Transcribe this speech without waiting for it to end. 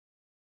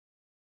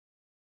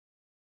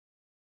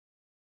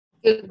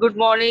Okay, good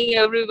morning,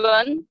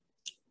 everyone.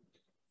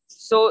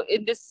 So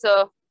in this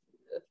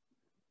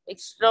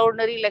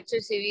extraordinary lecture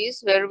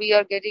series where we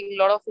are getting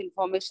a lot of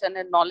information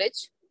and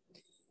knowledge,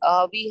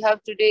 we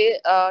have today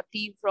a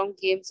team from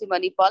KMC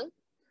Manipal,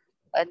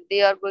 and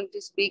they are going to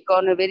speak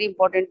on a very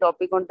important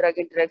topic on drug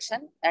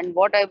interaction. And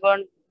what I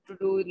want to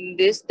do in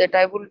this, that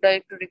I would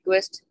like to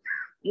request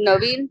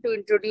Naveen to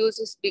introduce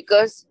the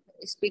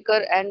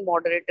speaker and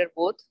moderator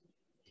both.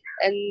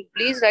 And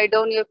please write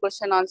down your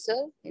question answer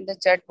in the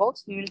chat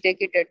box. We will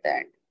take it at the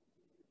end.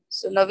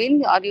 So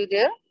Naveen, are you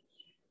there?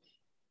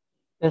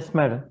 Yes,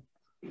 madam.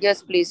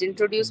 Yes, please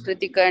introduce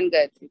Krithika and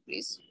Gayatri,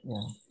 please.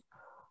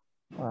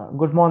 Yeah.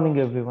 Good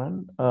morning,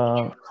 everyone.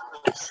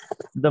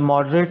 The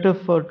moderator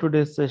for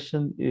today's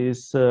session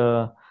is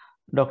Dr.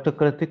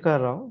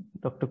 Krithika Rao.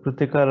 Dr.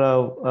 Krithika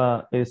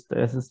Rao is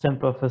the assistant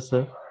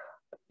professor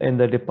in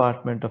the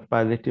Department of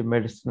Palliative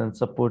Medicine and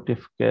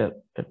Supportive Care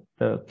at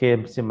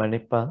KMC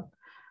Manipal.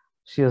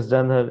 She has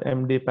done her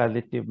MD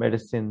Palliative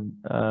Medicine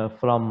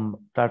from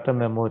Tata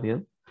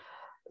Memorial.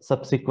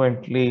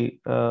 Subsequently,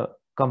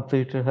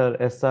 completed her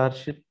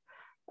SRship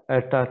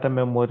at Tata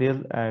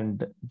Memorial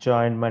and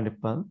joined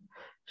Manipal.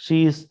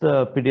 She is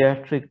the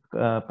pediatric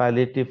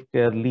palliative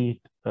care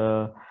lead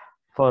for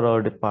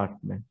our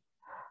department.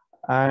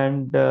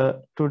 And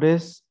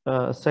today's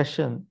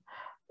session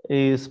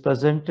is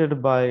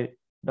presented by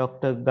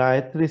Dr.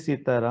 Gayatri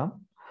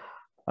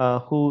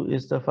S, who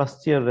is the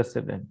first year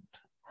resident.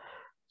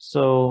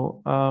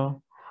 So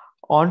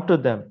on to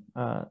them.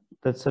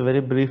 That's a very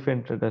brief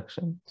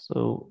introduction.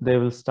 So they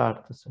will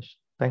start the session.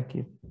 Thank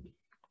you.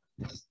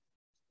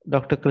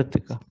 Dr.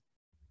 Krithika.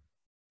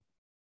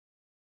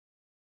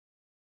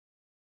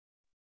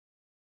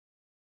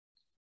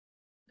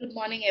 Good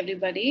morning,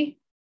 everybody.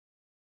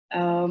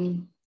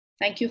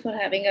 Thank you for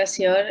having us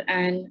here.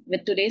 And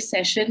with today's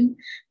session,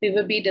 we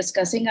will be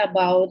discussing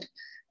about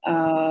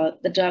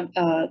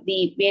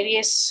the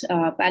various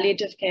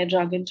palliative care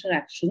drug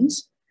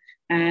interactions.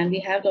 And we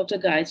have Dr.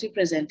 Gayatri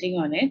presenting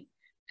on it.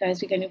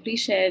 Gayatri, can you please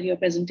share your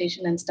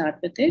presentation and start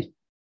with it?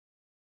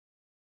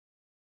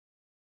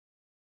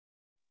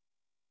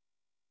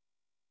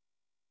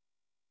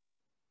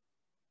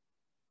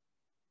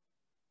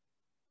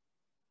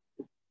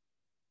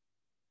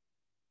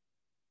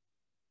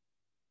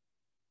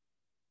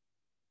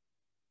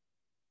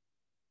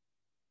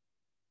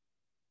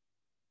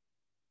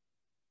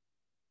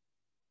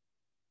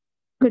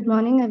 Good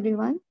morning,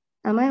 everyone.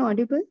 Am I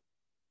audible?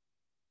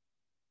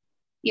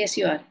 Yes,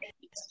 you are.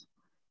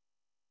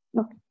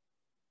 Okay.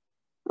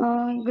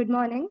 Good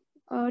morning.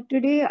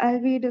 Today, I'll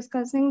be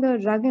discussing the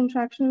drug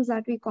interactions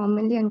that we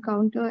commonly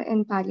encounter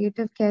in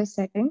palliative care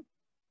setting.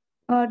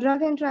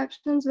 Drug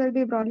interactions will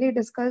be broadly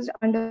discussed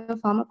under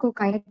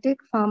pharmacokinetic,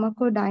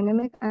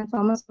 pharmacodynamic, and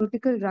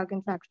pharmaceutical drug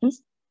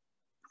interactions.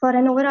 For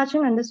an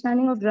overarching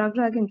understanding of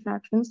drug-drug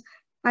interactions,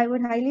 I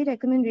would highly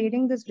recommend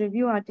reading this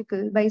review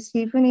article by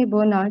Stephen A.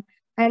 Bernard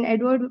and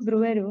Edward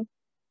Bruero,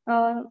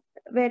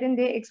 wherein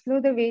they explore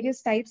the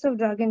various types of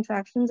drug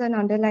interactions and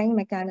underlying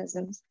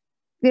mechanisms.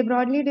 They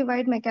broadly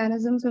divide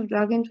mechanisms of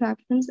drug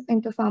interactions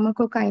into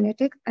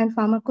pharmacokinetic and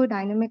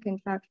pharmacodynamic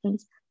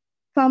interactions.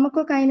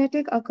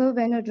 Pharmacokinetic occur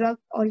when a drug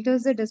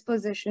alters the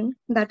disposition,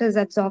 that is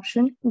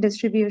absorption,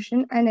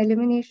 distribution, and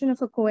elimination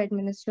of a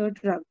co-administered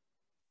drug.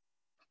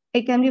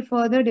 It can be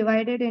further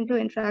divided into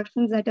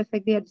interactions that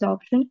affect the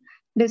absorption,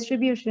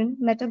 distribution,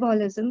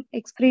 metabolism,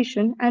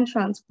 excretion, and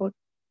transport.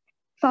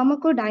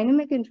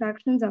 Pharmacodynamic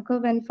interactions occur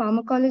when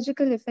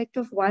pharmacological effect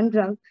of one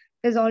drug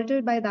is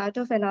altered by that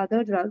of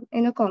another drug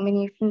in a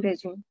combination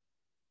regime.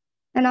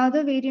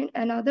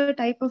 Another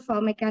type of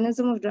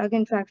mechanism of drug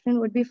interaction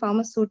would be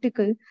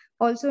pharmaceutical,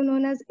 also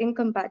known as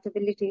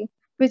incompatibility,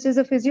 which is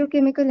a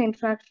physiochemical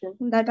interaction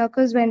that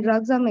occurs when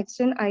drugs are mixed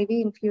in IV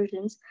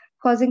infusions,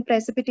 causing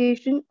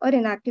precipitation or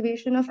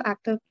inactivation of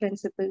active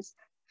principles.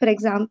 For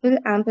example,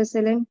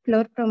 ampicillin,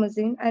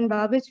 chlorpromazine, and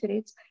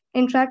barbiturates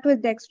interact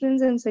with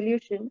dextrins in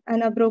solution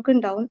and are broken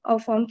down or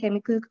form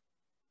chemical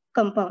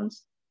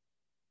compounds.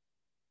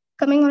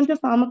 Coming on to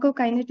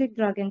pharmacokinetic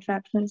drug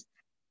interactions.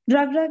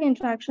 Drug-drug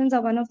interactions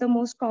are one of the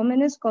most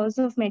commonest causes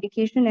of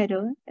medication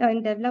error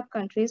in developed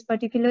countries,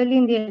 particularly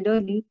in the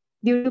elderly,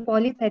 due to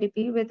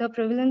polytherapy with a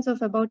prevalence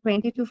of about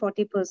 20 to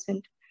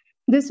 40%.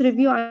 This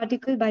review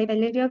article by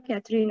Valeria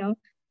Caterina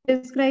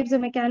describes the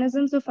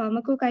mechanisms of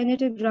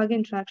pharmacokinetic drug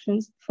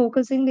interactions,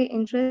 focusing the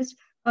interest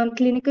on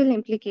clinical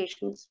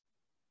implications.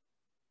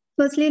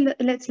 Firstly,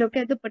 let's look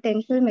at the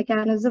potential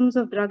mechanisms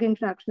of drug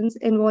interactions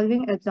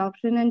involving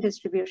absorption and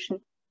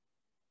distribution.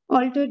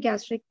 Altered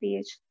gastric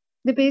pH.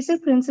 The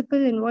basic principle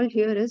involved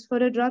here is for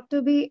a drug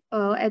to be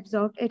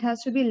absorbed, it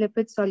has to be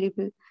lipid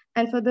soluble.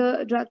 And for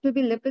the drug to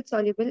be lipid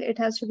soluble, it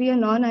has to be a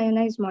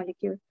non-ionized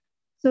molecule.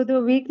 So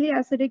the weakly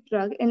acidic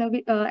drug in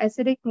an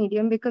acidic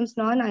medium becomes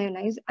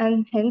non-ionized,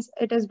 and hence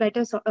it is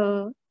better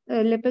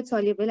lipid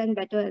soluble and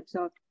better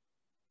absorbed.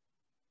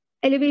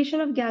 Elevation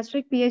of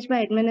gastric pH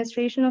by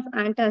administration of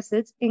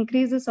antacids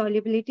increases the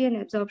solubility and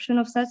absorption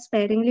of such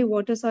sparingly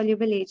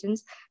water-soluble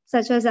agents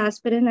such as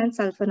aspirin and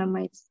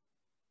sulfonamides.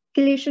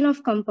 Chelation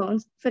of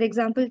compounds, for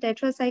example,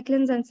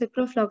 tetracyclines and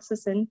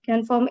ciprofloxacin,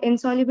 can form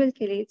insoluble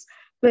chelates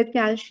with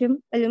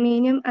calcium,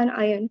 aluminium, and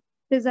iron,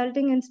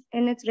 resulting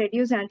in its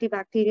reduced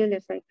antibacterial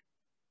effect.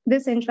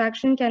 This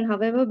interaction can,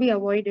 however, be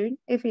avoided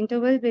if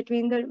interval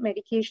between the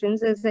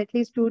medications is at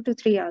least 2 to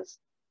 3 hours.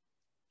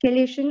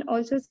 Chelation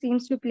also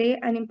seems to play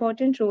an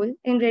important role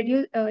in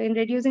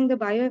reducing the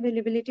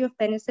bioavailability of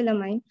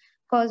penicillamine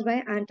caused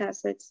by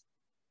antacids.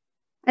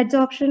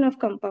 Adsorption of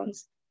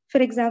compounds.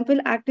 For example,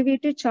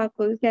 activated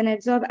charcoal can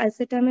absorb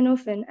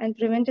acetaminophen and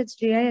prevent its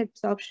GI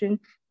absorption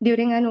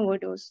during an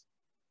overdose.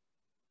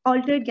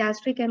 Altered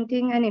gastric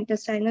emptying and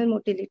intestinal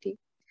motility.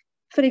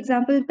 For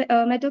example,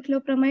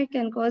 metoclopramide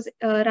can cause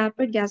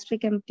rapid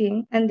gastric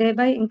emptying and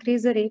thereby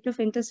increase the rate of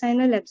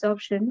intestinal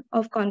absorption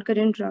of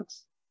concurrent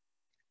drugs.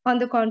 On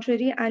the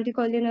contrary,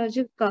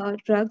 anticholinergic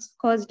drugs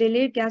cause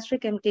delayed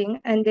gastric emptying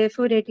and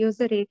therefore reduce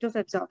the rate of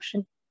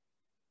absorption.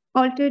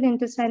 Altered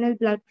intestinal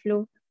blood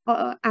flow,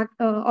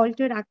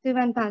 altered active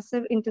and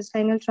passive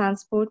intestinal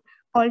transport,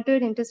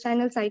 altered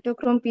intestinal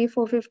cytochrome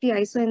P450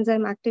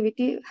 isoenzyme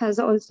activity has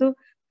also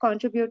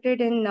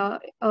contributed in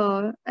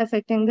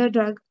affecting the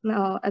drug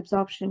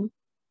absorption.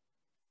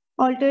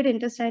 Altered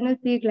intestinal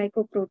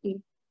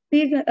P-glycoprotein.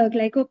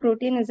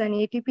 P-glycoprotein is an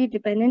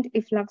ATP-dependent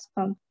efflux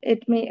pump.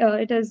 It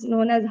is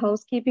known as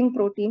housekeeping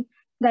protein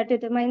that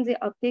determines the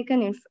uptake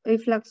and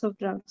efflux of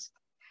drugs.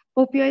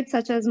 Opioids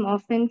such as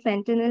morphine,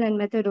 fentanyl, and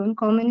methadone,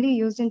 commonly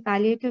used in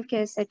palliative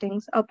care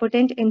settings, are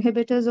potent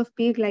inhibitors of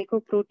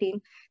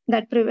P-glycoprotein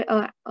that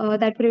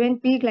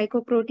prevent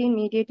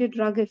P-glycoprotein-mediated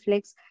drug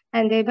efflux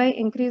and thereby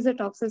increase the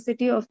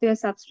toxicity of their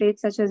substrates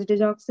such as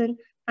digoxin,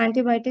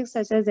 antibiotics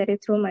such as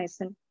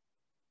erythromycin.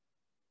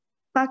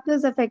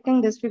 Factors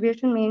affecting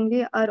distribution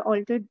mainly are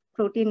altered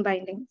protein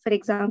binding. For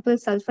example,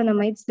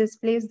 sulfonamides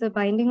displace the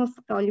binding of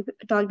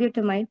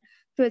tolbutamide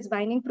to its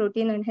binding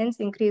protein and hence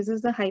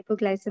increases the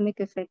hypoglycemic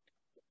effect.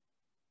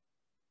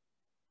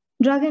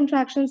 Drug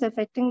interactions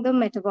affecting the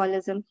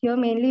metabolism. Here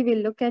mainly we'll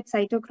look at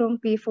cytochrome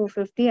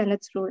P450 and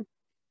its role.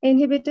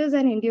 Inhibitors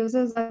and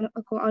inducers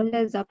are called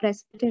as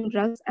precipitin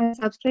drugs, and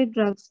substrate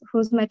drugs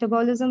whose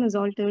metabolism is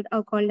altered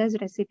are called as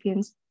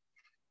recipients.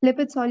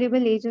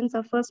 Lipid-soluble agents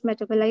are first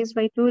metabolized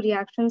by two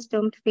reactions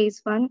termed phase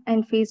 1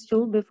 and phase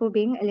 2 before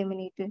being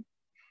eliminated.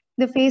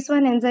 The phase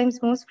 1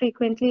 enzymes most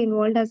frequently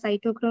involved are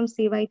cytochrome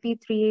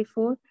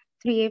CYP3A4,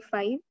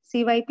 3A5,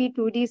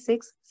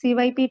 CYP2D6,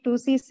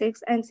 CYP2C6,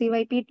 and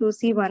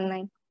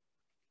CYP2C19.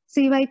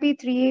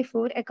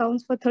 CYP3A4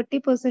 accounts for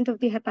 30% of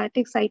the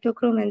hepatic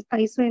cytochrome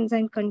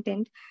isoenzyme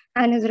content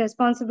and is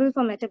responsible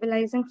for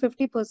metabolizing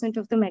 50%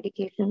 of the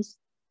medications.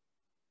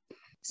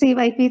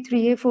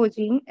 CYP3A4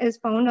 gene is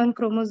found on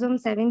chromosome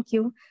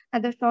 7q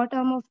at the short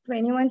arm of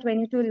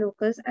 21-22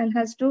 locus and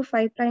has two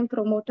 5'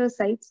 promoter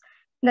sites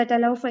that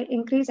allow for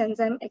increased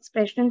enzyme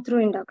expression through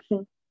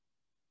induction.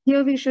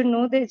 Here we should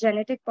know the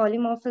genetic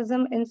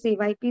polymorphism in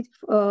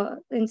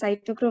in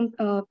cytochrome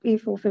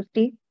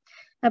P450.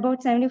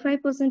 About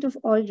 75% of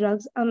all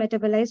drugs are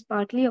metabolized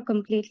partly or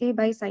completely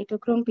by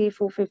cytochrome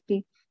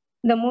P450.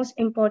 The most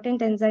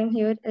important enzyme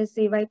here is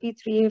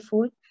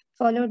CYP3A4,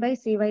 followed by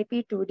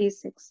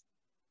CYP2D6.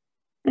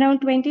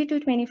 Around 20 to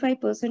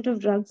 25% of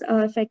drugs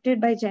are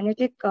affected by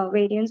genetic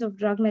variants of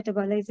drug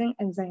metabolizing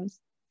enzymes.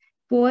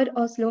 Poor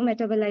or slow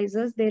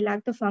metabolizers, they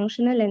lack the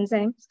functional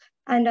enzymes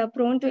and are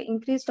prone to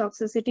increased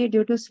toxicity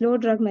due to slow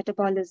drug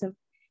metabolism.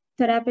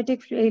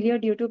 Therapeutic failure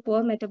due to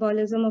poor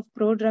metabolism of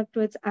prodrug to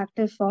its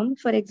active form,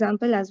 for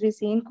example, as we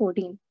see in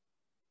codeine.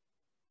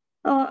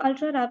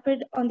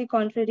 Ultra-rapid, on the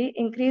contrary,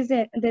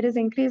 there is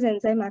increased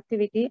enzyme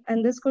activity,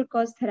 and this could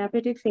cause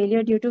therapeutic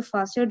failure due to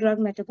faster drug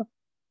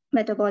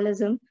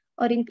metabolism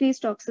or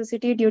increased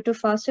toxicity due to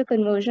faster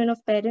conversion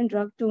of parent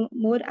drug to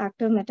more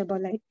active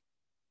metabolite.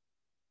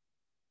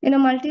 In a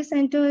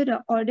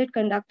multi-center audit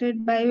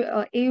conducted by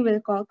A.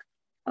 Wilcock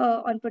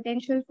on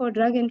potential for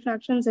drug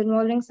interactions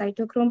involving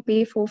cytochrome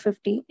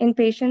P450 in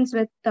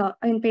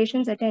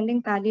patients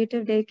attending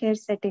palliative day care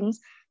settings,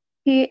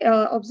 he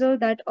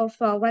observed that of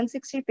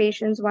 160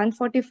 patients,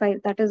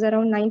 145, that is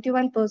around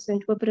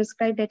 91%, were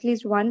prescribed at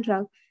least one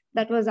drug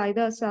that was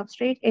either a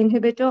substrate,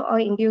 inhibitor, or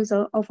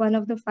inducer of one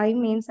of the 5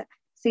 main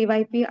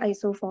CYP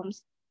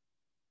isoforms.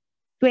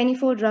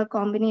 24 drug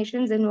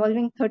combinations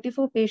involving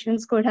 34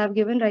 patients could have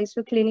given rise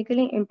to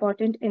clinically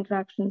important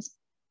interactions.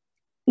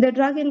 The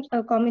drug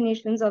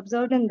combinations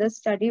observed in this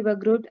study were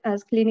grouped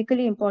as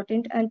clinically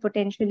important and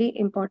potentially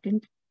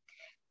important.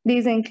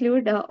 These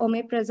include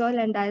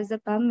omeprazole and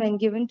diazepam. When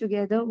given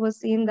together, was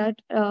seen that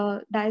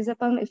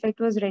diazepam effect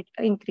was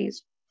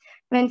increased.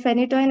 When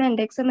phenytoin and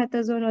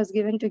dexamethasone was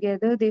given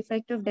together, the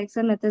effect of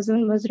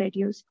dexamethasone was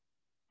reduced.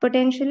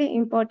 Potentially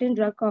important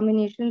drug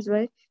combinations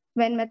were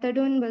when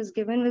methadone was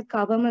given with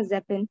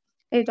carbamazepine.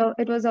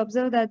 It was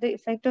observed that the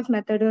effect of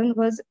methadone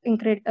was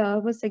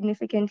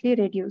significantly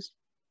reduced.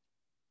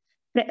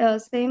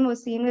 Same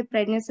was seen with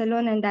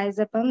prednisolone and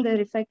diazepam.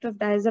 The effect of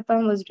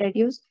diazepam was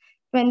reduced.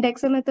 When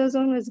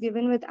dexamethasone was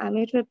given with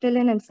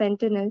amitriptyline and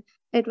fentanyl,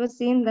 it was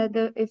seen that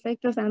the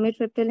effect of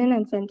amitriptyline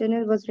and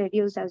fentanyl was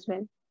reduced as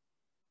well.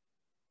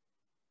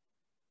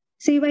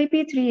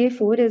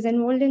 CYP3A4 is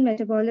involved in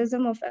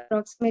metabolism of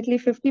approximately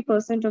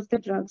 50% of the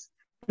drugs.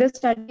 This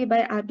study by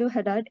Abdul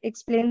Haddad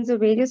explains the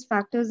various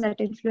factors that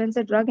influence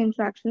the drug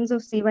interactions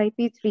of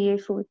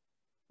CYP3A4.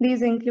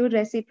 These include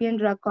recipient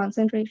drug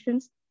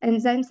concentrations,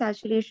 enzyme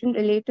saturation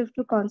relative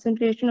to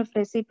concentration of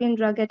recipient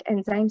drug at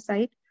enzyme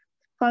site,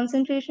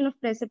 concentration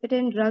of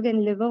precipitant drug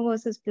in liver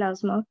versus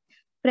plasma,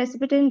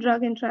 precipitant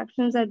drug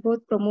interactions at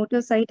both promoter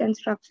site and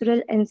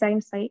structural enzyme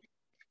site,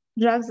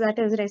 drugs, that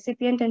is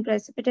recipient and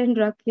precipitant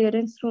drug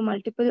clearance through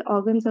multiple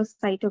organs or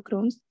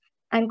cytochromes,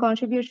 and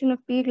contribution of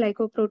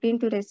P-glycoprotein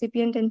to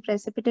recipient and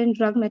precipitant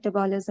drug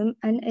metabolism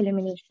and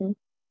elimination.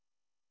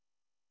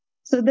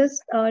 So this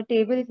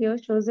table here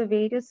shows the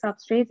various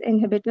substrates,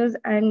 inhibitors,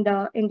 and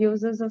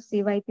inducers of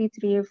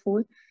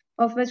CYP3A4,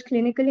 of which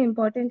clinically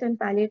important and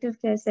palliative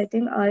care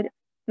setting are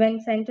when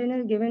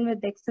fentanyl given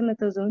with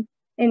dexamethasone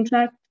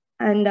interact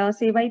and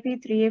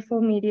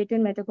CYP3A4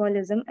 mediated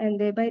metabolism and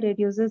thereby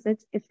reduces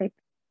its effect.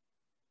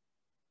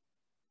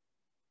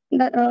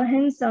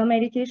 Hence,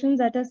 medications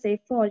that are safe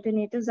for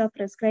alternatives are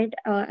prescribed,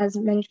 as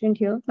mentioned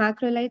here.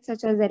 Macrolides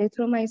such as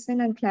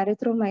erythromycin and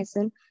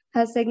clarithromycin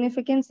has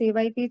significant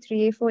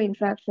CYP3A4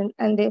 interaction,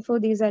 and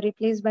therefore these are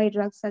replaced by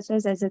drugs such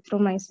as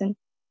azithromycin.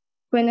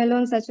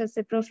 Quinolones such as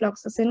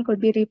ciprofloxacin could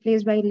be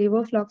replaced by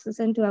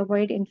levofloxacin to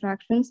avoid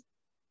interactions.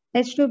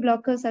 H2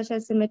 blockers such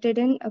as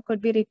cimetidine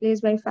could be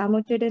replaced by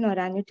famotidine or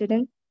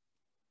ranitidine.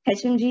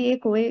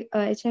 HMG-CoA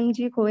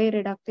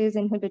reductase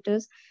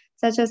inhibitors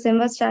such as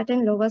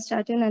simvastatin,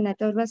 lovastatin, and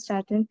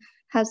atorvastatin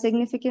have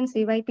significant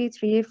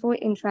CYP3A4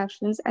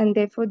 interactions, and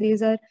therefore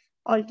these are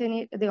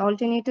the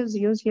alternatives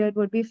used here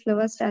would be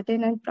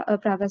fluvastatin and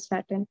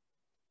pravastatin.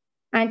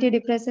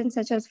 Antidepressants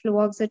such as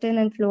fluoxetine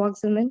and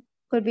fluoxamine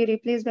could be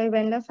replaced by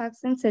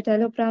venlafaxine,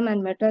 citalopram,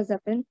 and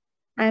mirtazapine,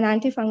 and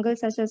antifungals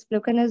such as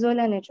fluconazole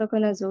and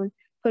itraconazole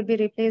could be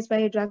replaced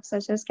by drugs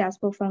such as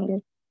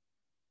caspofungin.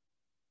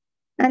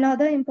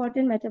 Another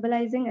important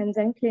metabolizing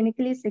enzyme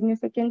clinically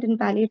significant in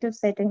palliative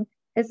setting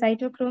is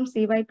cytochrome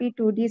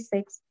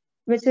CYP2D6,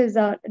 which is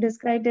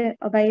described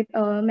by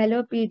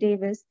Mellor P.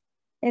 Davis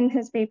in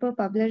his paper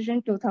published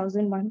in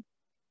 2001.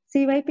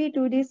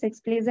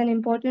 CYP2D6 plays an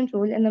important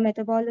role in the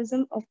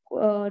metabolism of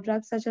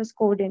drugs such as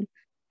codeine.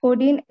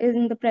 Codeine,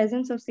 in the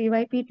presence of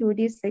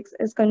CYP2D6,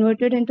 is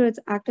converted into its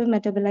active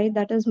metabolite,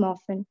 that is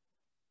morphine.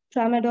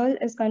 Tramadol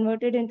is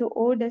converted into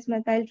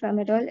O-desmethyl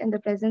tramadol in the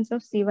presence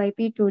of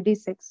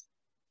CYP2D6.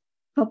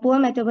 A poor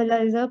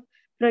metabolizer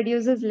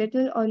produces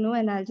little or no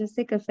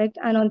analgesic effect,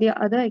 and on the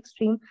other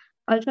extreme,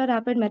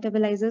 ultra-rapid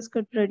metabolizers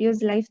could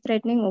produce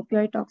life-threatening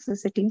opioid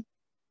toxicity.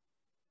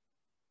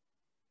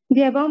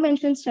 The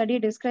above-mentioned study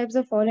describes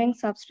the following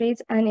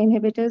substrates and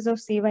inhibitors of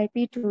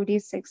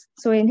CYP2D6.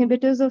 So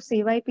inhibitors of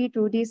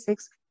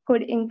CYP2D6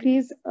 could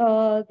increase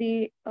could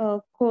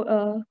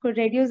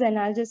reduce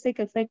analgesic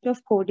effect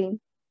of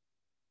codeine.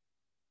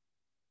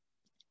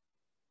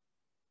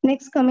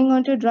 Next, coming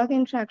on to drug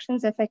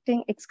interactions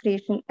affecting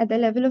excretion. At the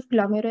level of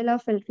glomerular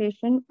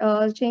filtration,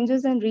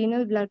 changes in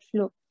renal blood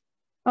flow.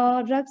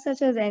 Drugs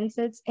such as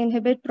NSAIDs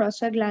inhibit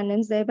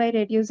prostaglandins, thereby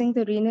reducing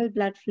the renal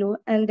blood flow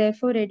and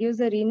therefore reduce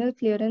the renal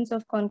clearance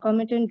of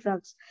concomitant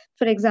drugs.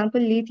 For example,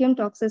 lithium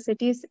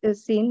toxicity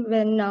is seen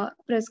when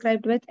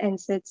prescribed with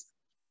NSAIDs.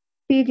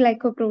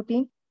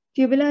 P-glycoprotein.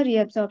 Tubular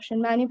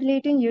reabsorption.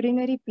 Manipulating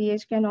urinary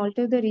pH can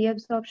alter the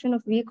reabsorption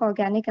of weak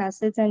organic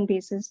acids and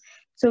bases.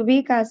 So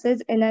weak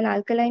acids in an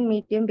alkaline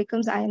medium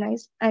becomes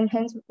ionized and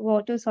hence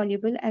water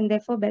soluble and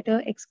therefore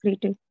better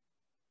excreted.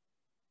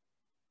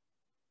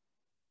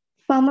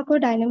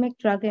 Pharmacodynamic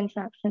drug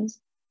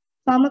interactions.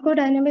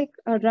 Pharmacodynamic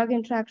drug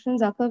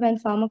interactions occur when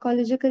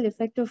pharmacological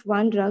effect of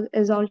one drug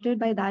is altered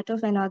by that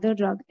of another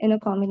drug in a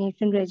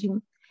combination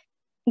regime.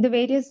 The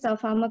various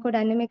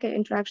pharmacodynamic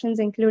interactions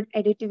include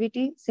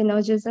additivity,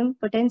 synergism,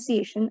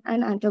 potentiation,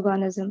 and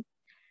antagonism.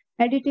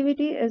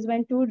 Additivity is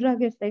when two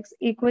drug effects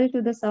equal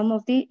to the sum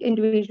of the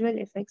individual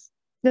effects.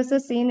 This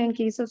is seen in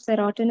case of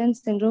serotonin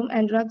syndrome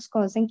and drugs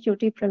causing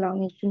QT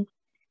prolongation.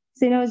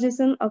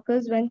 Synergism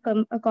occurs when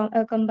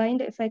a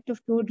combined effect of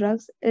two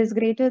drugs is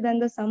greater than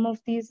the sum of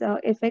these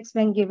effects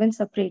when given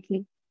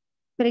separately.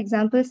 For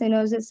example,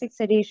 synergistic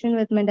sedation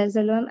with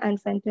midazolam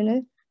and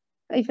fentanyl,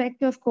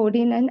 effect of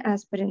codeine and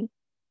aspirin.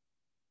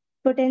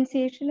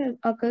 Potentiation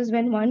occurs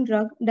when one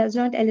drug does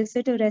not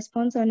elicit a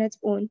response on its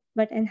own,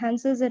 but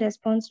enhances the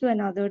response to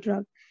another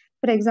drug.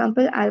 For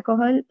example,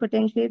 alcohol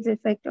potentiates the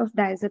effect of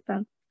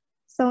diazepam.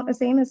 So the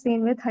same is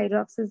seen with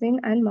hydroxyzine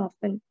and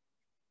morphine.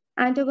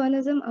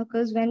 Antagonism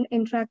occurs when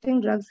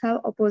interacting drugs have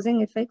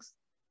opposing effects.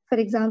 For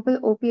example,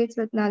 opiates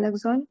with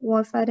naloxone,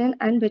 warfarin,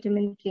 and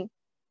vitamin K.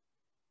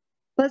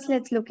 First,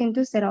 let's look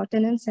into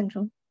serotonin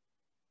syndrome.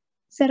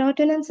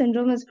 Serotonin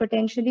syndrome is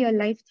potentially a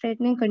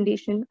life-threatening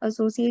condition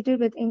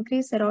associated with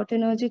increased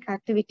serotonergic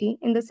activity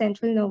in the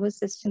central nervous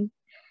system.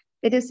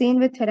 It is seen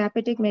with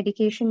therapeutic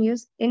medication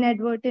use,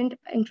 inadvertent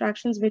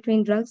interactions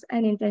between drugs,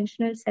 and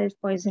intentional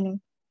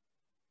self-poisoning.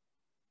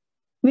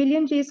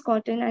 William J.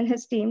 Scotton and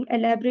his team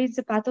elaborates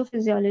the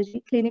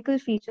pathophysiology, clinical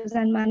features,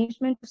 and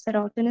management of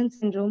serotonin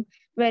syndrome,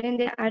 wherein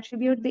they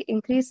attribute the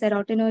increased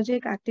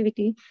serotonergic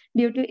activity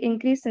due to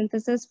increased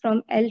synthesis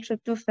from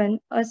L-tryptophan,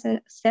 a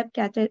step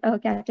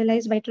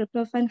catalyzed by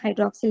tryptophan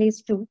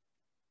hydroxylase 2.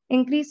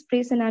 Increased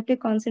presynaptic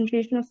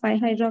concentration of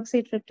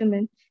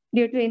 5-hydroxytryptamine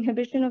due to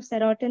inhibition of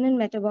serotonin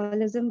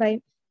metabolism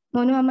by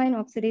monoamine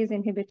oxidase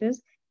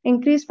inhibitors,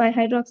 increased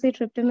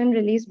 5-hydroxytryptamine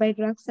released by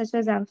drugs such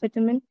as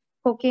amphetamine,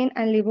 cocaine,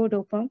 and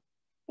levodopa,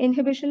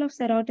 inhibition of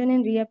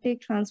serotonin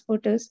reuptake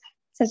transporters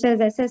such as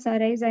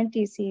SSRIs and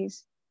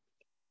TCAs,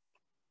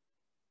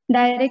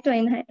 direct or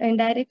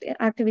indirect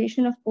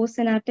activation of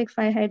postsynaptic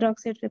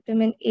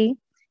 5-hydroxytryptamine A,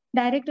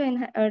 direct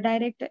or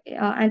direct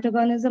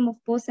antagonism of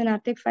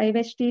postsynaptic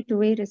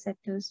 5-HT2A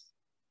receptors.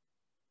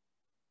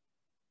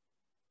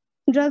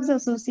 Drugs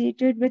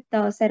associated with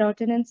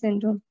serotonin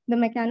syndrome. The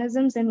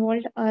mechanisms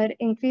involved are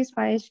increased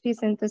 5-HT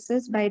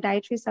synthesis by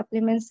dietary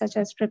supplements such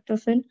as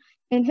tryptophan,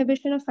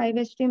 inhibition of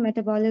 5-HT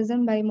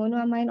metabolism by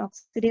monoamine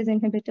oxidase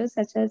inhibitors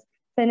such as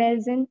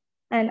phenelzine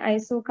and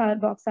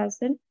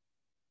isocarboxyl,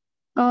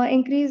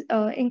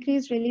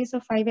 increased release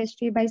of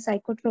 5-HT by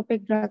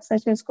psychotropic drugs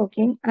such as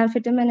cocaine,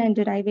 amphetamine and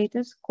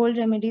derivatives, cold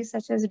remedies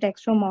such as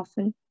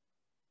dextromorphin.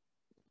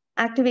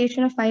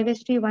 Activation of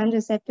 5-HT1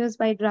 receptors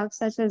by drugs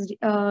such as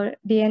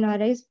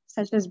DNRIs,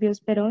 such as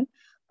buspirone,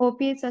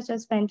 opiates such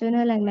as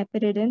fentanyl and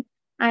meperidine,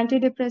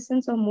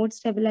 antidepressants or mood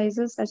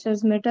stabilizers such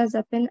as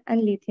mirtazapine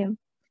and lithium.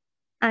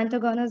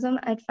 Antagonism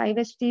at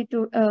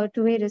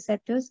 5-HT2A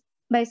receptors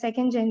by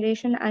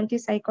second-generation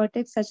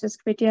antipsychotics such as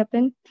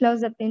quetiapine,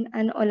 clozapine,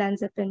 and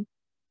olanzapine.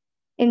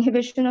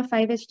 Inhibition of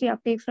 5-HT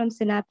uptake from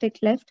synaptic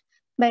cleft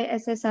by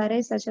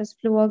SSRIs such as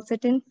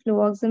fluoxetine,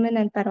 fluoxamine,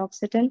 and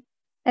paroxetine,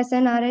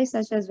 SNRIs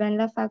such as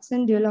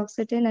venlafaxine,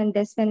 duloxetine, and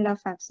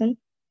desvenlafaxine,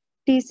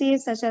 TCAs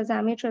such as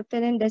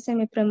amitriptyline,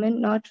 desimopril,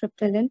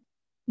 nortriptyline,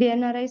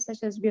 DNRIs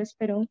such as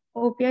buspirone,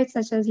 opioids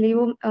such as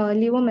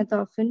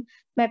levomethorphan,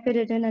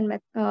 meperidine, and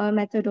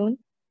methadone,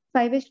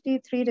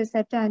 5-HT3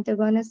 receptor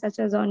antagonists such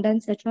as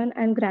ondansetron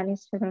and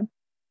granisterone.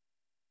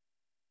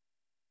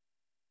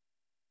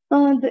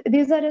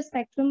 These are a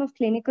spectrum of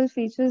clinical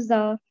features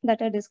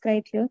that are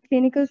described here.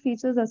 Clinical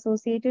features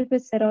associated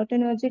with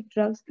serotonergic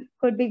drugs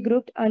could be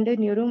grouped under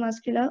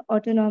neuromuscular,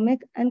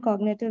 autonomic, and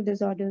cognitive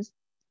disorders.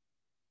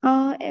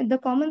 The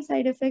common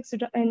side effects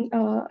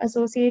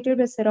associated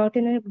with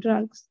serotonergic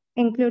drugs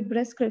include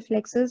brisk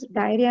reflexes,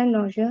 diarrhea and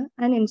nausea,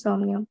 and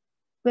insomnia.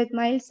 With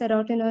mild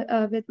serotonin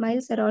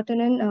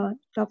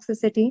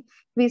toxicity,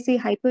 we see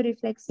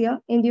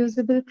hyperreflexia,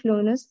 inducible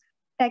clonus,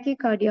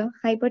 tachycardia,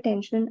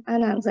 hypertension,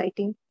 and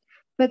anxiety.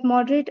 With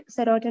moderate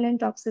serotonin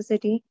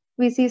toxicity,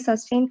 we see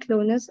sustained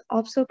clonus,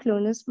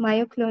 opsoclonus,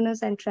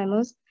 myoclonus, and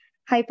tremors,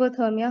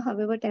 hypothermia,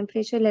 however,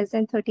 temperature less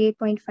than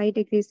 38.5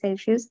 degrees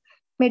Celsius,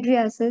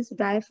 mydriasis,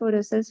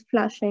 diaphoresis,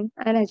 flushing,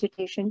 and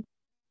agitation.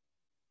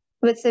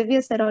 With severe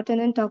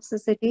serotonin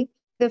toxicity,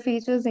 the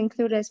features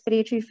include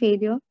respiratory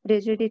failure,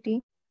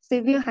 rigidity,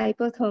 severe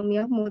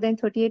hypothermia, more than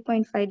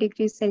 38.5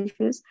 degrees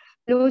Celsius,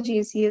 low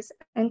GCS,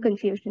 and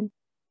confusion.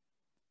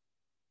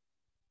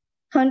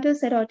 Hunter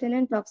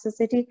serotonin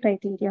toxicity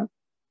criteria.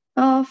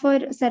 For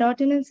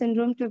serotonin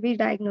syndrome to be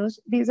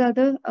diagnosed, these are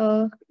the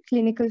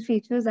clinical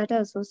features that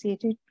are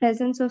associated.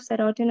 Presence of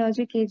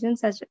serotonergic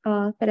agents,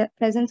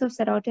 presence of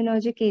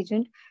serotonergic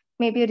agent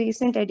may be a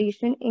recent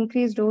addition,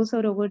 increased dose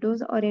or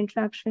overdose, or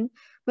interaction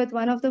with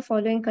one of the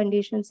following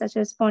conditions, such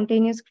as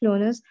spontaneous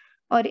clonus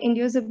or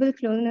inducible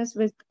clonus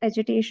with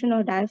agitation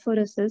or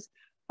diaphoresis,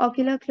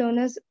 ocular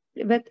clonus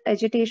with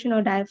agitation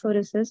or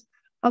diaphoresis,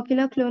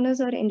 ocular clonus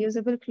or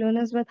inducible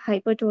clonus with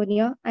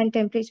hypertonia and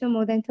temperature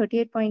more than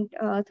 38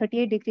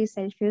 degrees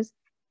Celsius,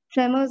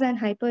 tremors and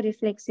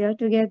hyperreflexia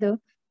together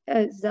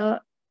is,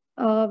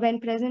 when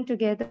present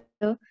together,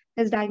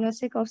 is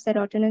diagnostic of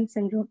serotonin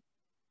syndrome.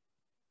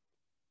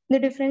 The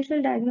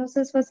differential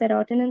diagnosis for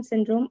serotonin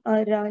syndrome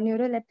are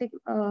neuroleptic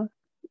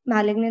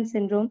malignant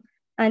syndrome,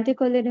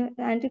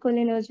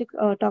 anticholinergic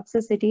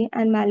toxicity,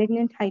 and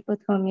malignant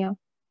hypothermia.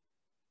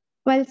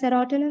 While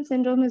serotonin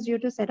syndrome is due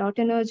to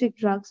serotonergic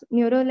drugs,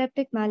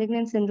 neuroleptic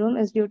malignant syndrome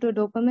is due to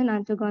dopamine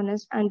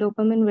antagonist and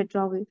dopamine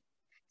withdrawal.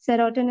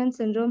 Serotonin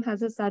syndrome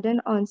has a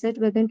sudden onset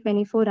within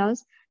 24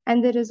 hours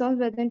and they resolve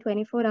within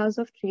 24 hours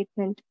of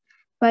treatment.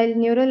 While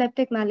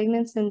neuroleptic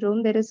malignant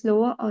syndrome, there is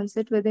slower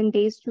onset within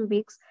days to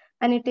weeks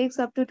and it takes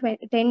up to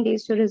 10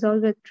 days to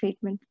resolve with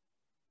treatment.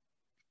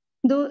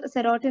 Though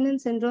serotonin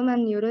syndrome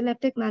and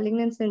neuroleptic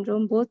malignant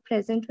syndrome both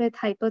present with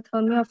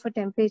hypothermia of a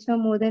temperature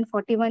more than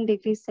 41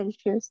 degrees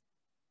Celsius,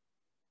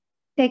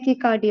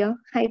 tachycardia,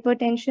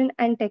 hypertension,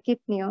 and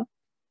tachypnea,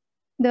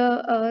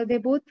 they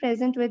both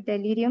present with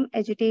delirium,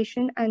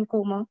 agitation, and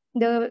coma.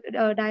 The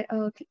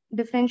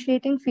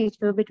differentiating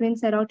feature between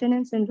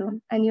serotonin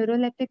syndrome and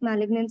neuroleptic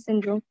malignant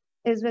syndrome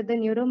is with the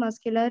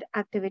neuromuscular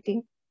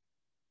activity.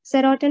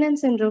 Serotonin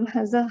syndrome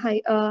has a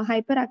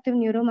hyperactive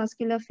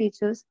neuromuscular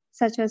features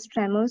such as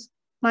tremors,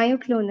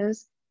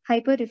 myoclonus,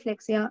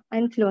 hyperreflexia,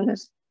 and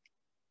clonus.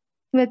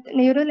 With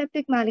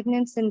neuroleptic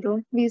malignant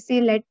syndrome, we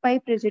see lead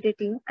pipe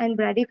rigidity and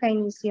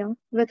bradykinesia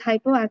with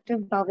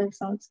hypoactive bowel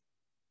sounds.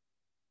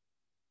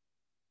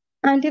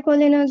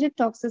 Anticholinergic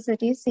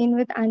toxicity seen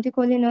with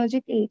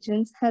anticholinergic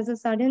agents has a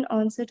sudden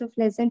onset of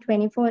less than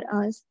 24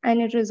 hours and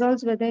it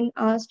resolves within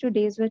hours to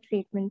days with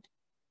treatment.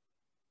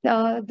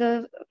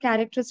 The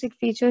characteristic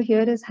feature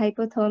here is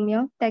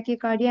hypothermia,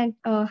 tachycardia,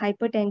 and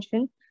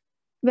hypertension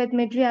with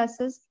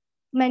mydriasis.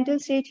 Mental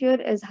state here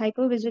is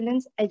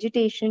hypervigilance,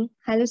 agitation,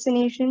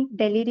 hallucination,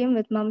 delirium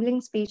with mumbling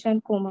speech,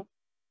 and coma.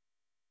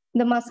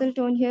 The muscle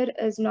tone here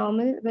is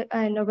normal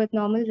and with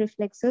normal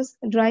reflexes,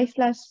 dry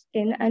flushed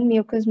skin and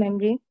mucous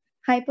membrane,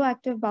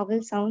 hypoactive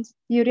bowel sounds,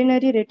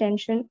 urinary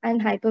retention,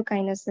 and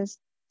hyperkinesis.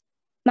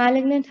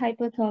 Malignant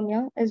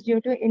hypothermia is due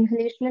to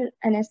inhalational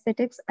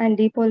anesthetics and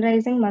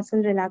depolarizing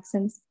muscle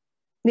relaxants.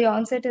 The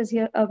onset is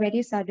here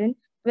very sudden,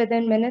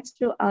 within minutes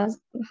to hours.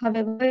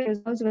 However, it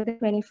resolves within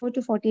 24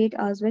 to 48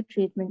 hours with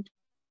treatment.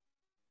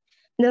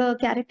 The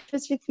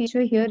characteristic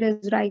feature here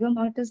is rigor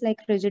mortis-like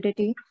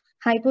rigidity,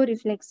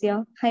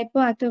 hyporeflexia,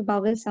 hypoactive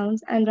bowel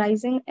sounds, and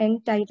rising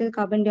end-tidal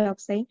carbon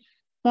dioxide,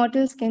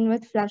 motile skin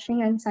with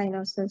flushing and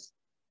cyanosis.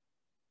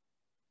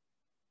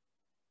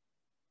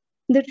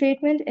 The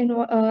treatment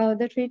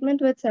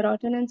with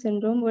serotonin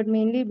syndrome would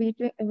mainly be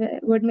to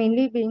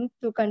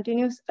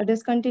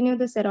discontinue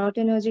the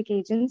serotonergic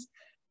agents,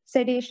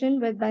 sedation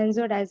with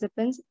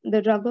benzodiazepines.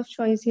 The drug of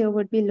choice here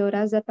would be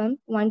lorazepam,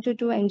 1 to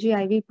 2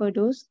 mg IV per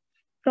dose.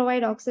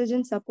 Provide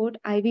oxygen support,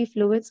 IV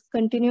fluids,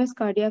 continuous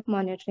cardiac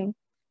monitoring.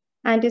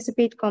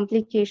 Anticipate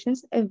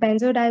complications. If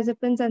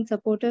benzodiazepines and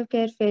supportive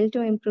care fail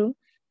to improve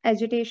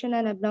agitation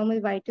and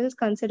abnormal vitals,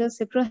 consider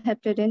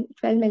cyproheptadine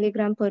 12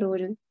 mg per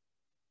oral.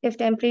 If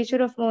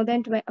temperature of more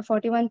than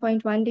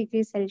 41.1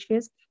 degrees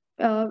Celsius,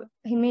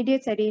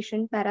 immediate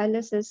sedation,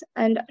 paralysis,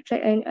 and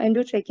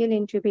endotracheal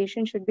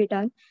intubation should be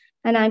done,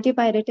 and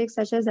antipyretics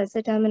such as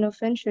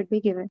acetaminophen should be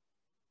given.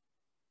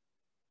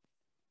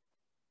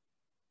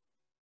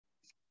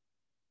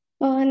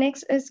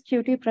 Next is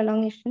QT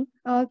prolongation.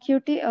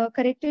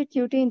 Corrected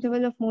QT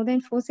interval of more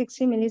than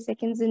 460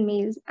 milliseconds in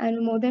males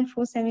and more than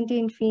 470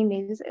 in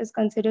females is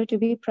considered to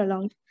be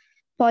prolonged.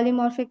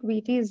 Polymorphic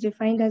VT is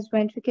defined as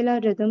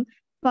ventricular rhythm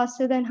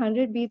faster than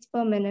 100 beats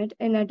per minute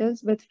in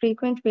adults with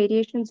frequent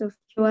variations of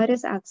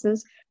QRS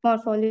axis,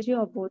 morphology,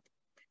 or both.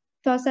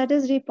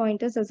 Torsades de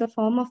Pointes is a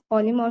form of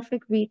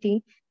polymorphic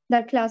VT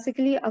that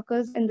classically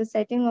occurs in the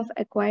setting of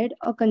acquired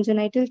or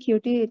congenital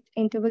QT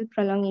interval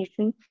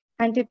prolongation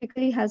and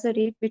typically has a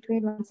rate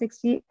between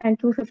 160 and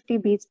 250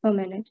 beats per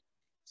minute.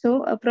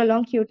 So a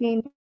prolonged QT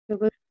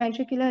interval,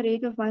 ventricular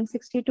rate of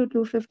 160 to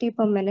 250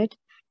 per minute,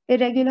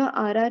 irregular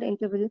RR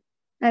interval,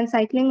 and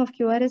cycling of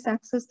QRS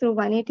axis through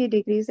 180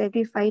 degrees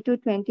every 5 to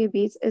 20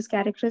 beats is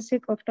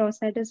characteristic of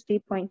Torsades de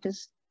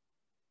Pointes.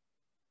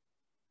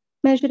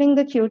 Measuring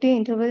the QT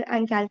interval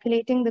and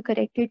calculating the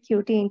corrected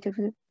QT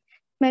interval.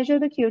 Measure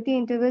the QT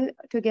interval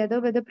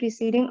together with the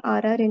preceding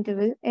RR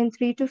interval in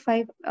 3 to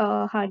 5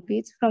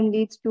 heartbeats from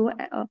leads 2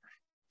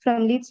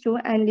 and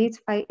leads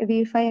 5,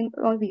 V5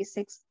 or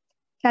V6.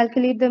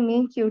 Calculate the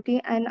mean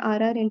QT and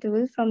RR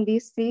interval from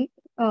these 3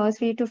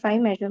 to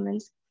 5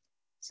 measurements.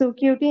 So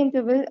QT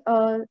interval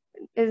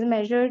is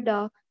measured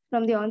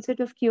from the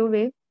onset of Q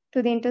wave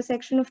to the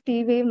intersection of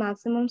T wave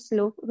maximum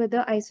slope with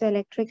the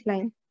isoelectric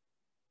line.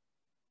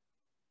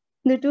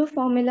 The two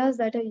formulas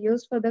that are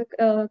used for the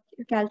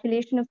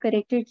calculation of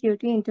corrected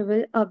QT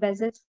interval are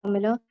Bezet's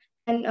formula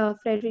and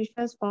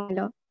Friedrich's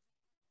formula.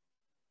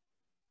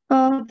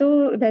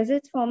 Though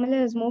Bezet's formula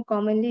is more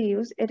commonly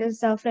used, it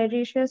is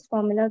Friedrich's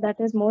formula that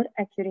is more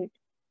accurate.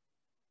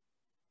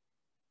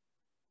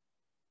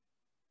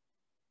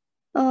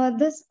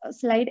 This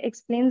slide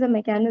explains the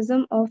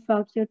mechanism of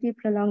QT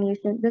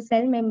prolongation. The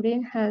cell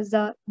membrane has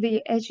the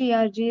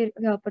HERG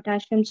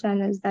potassium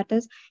channels, that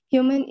is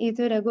human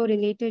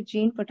ether-ego-related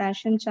gene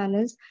potassium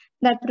channels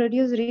that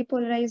produce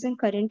repolarizing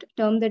current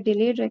termed the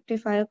delayed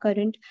rectifier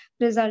current,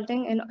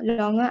 resulting in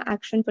longer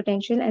action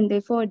potential and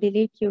therefore a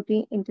delayed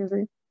QT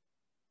interval.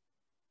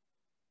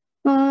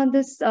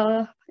 This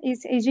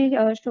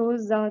ECG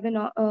shows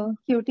the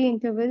QT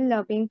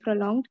interval being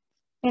prolonged.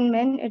 In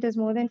men, it is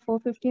more than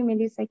 450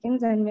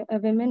 milliseconds, and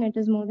women, it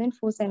is more than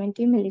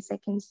 470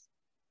 milliseconds.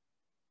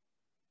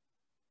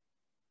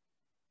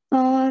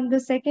 The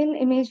second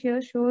image here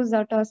shows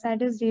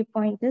Torsades de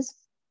Pointes.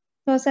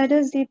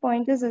 Torsades de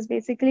Pointes is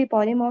basically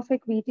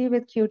polymorphic VT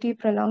with QT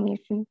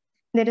prolongation.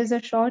 There is a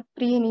short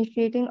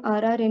pre-initiating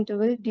RR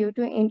interval due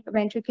to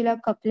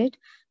ventricular couplet,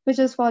 which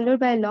is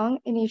followed by a long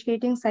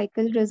initiating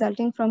cycle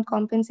resulting from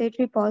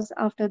compensatory pause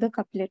after the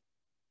couplet.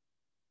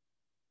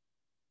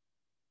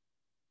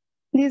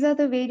 These are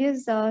the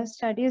various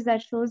studies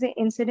that shows the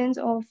incidence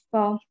of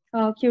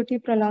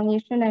QT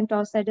prolongation and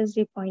Torsades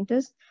de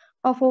Pointes.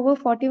 Of over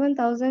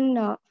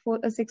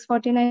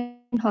 41,649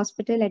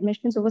 hospital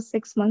admissions over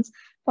 6 months,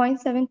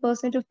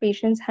 0.7% of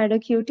patients had a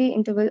QT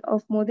interval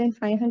of more than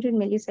 500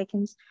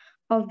 milliseconds.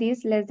 Of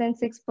these, less than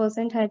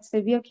 6% had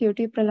severe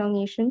QT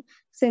prolongation,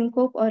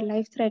 syncope, or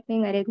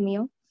life-threatening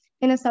arrhythmia.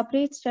 In a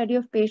separate study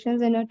of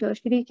patients in a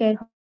tertiary care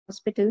hospital,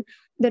 hospital,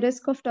 the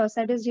risk of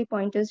Torsades-de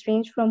pointers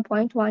ranged from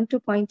 0.1 to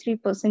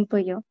 0.3% per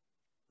year.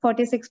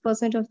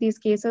 46% of these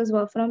cases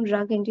were from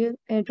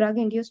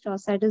drug-induced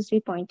Torsades-de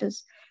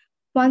pointers.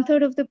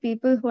 1/3 of the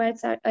people who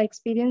had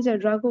experienced a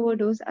drug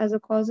overdose as a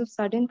cause of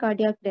sudden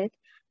cardiac death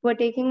were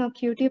taking a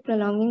QT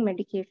prolonging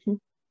medication.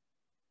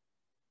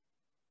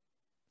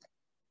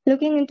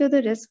 Looking into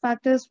the risk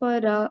factors for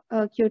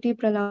QT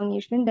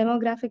prolongation,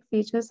 demographic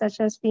features such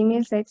as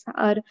female sex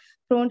are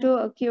prone to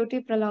QT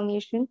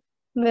prolongation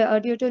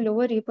due to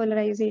lower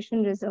repolarization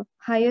reserve,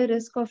 higher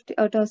risk of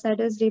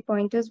Torsades-de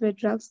pointers with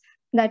drugs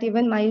that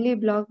even mildly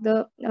block the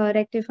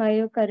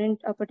rectifier current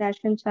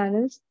potassium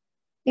channels.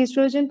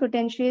 Estrogen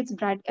potentiates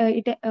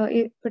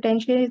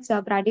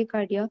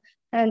bradycardia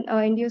and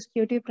induce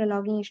QT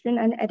prolongation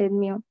and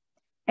arrhythmia.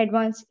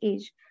 Advanced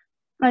age.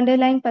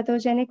 Underlying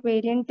pathogenic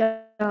variant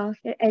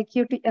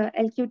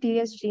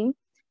LQTS gene,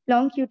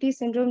 long QT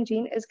syndrome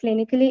gene is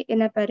clinically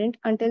inapparent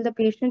until the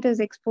patient is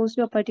exposed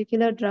to a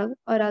particular drug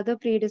or other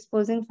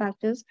predisposing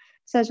factors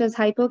such as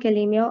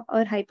hypokalemia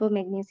or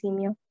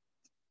hypomagnesemia.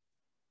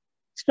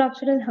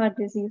 Structural heart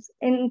disease.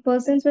 In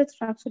persons with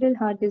structural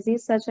heart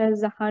disease such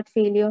as heart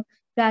failure,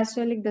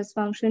 diastolic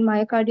dysfunction,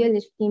 myocardial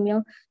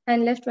ischemia,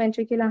 and left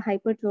ventricular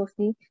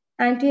hypertrophy,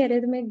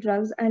 antiarrhythmic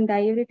drugs and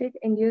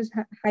diuretic-induced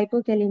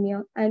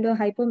hypokalemia and or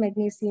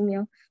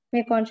hypomagnesemia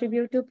may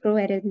contribute to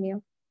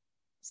proarrhythmia.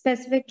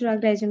 Specific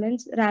drug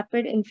regimens,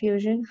 rapid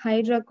infusion,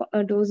 high drug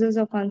doses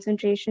or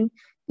concentration,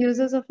 use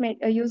of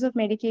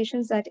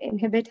medications that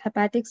inhibit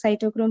hepatic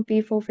cytochrome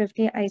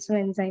P450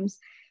 isoenzymes,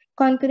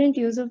 concurrent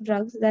use of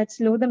drugs that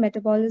slow the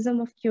metabolism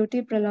of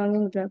QT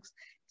prolonging drugs.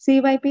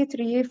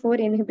 CYP3A4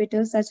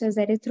 inhibitors such as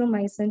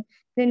erythromycin,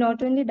 they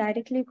not only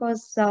directly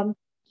cause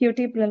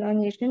QT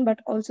prolongation but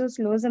also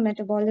slows the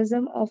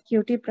metabolism of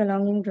QT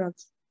prolonging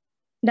drugs.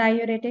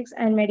 Diuretics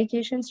and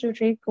medications to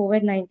treat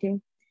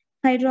COVID-19.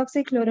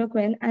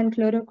 Hydroxychloroquine and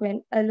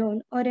chloroquine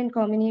alone or in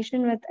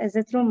combination with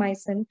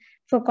azithromycin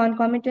for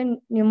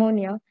concomitant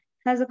pneumonia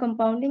has a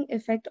compounding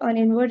effect on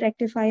inward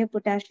rectifier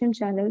potassium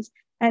channels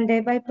and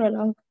thereby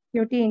prolong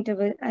QT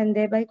interval and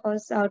thereby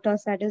cause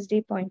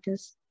Torsades-de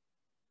pointers.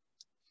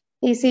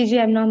 ECG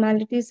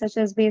abnormalities such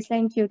as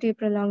baseline QT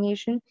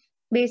prolongation,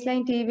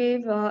 baseline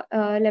T-wave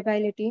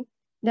lability,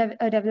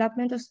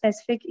 development of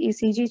specific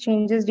ECG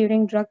changes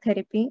during drug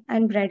therapy,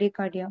 and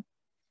bradycardia.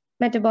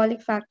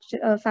 Metabolic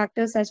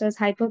factors such as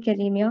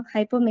hypokalemia,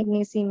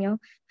 hypomagnesemia,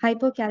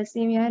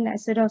 hypocalcemia, and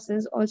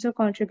acidosis also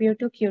contribute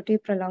to QT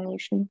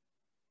prolongation.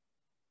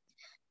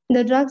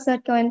 The drugs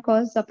that can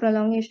cause the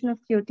prolongation of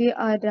QT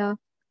are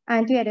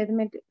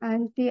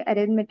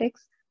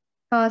antiarrhythmics,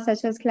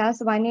 such as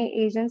class 1A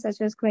agents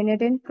such as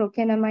quinidine,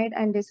 procainamide,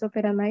 and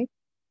disopyramide,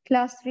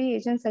 class 3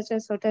 agents such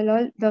as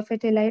sotalol,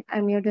 dofetilide,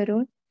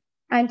 amiodarone,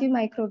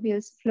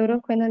 antimicrobials,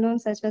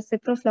 fluoroquinolones such as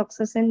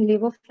ciprofloxacin,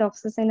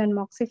 levofloxacin, and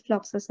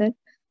moxifloxacin,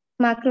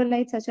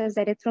 macrolides such as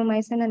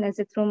erythromycin and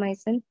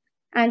azithromycin,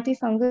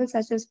 antifungals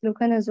such as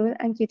fluconazole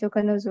and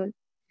ketoconazole,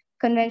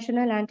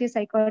 conventional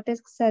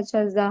antipsychotics such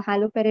as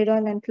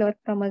haloperidol and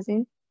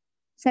chlorpromazine,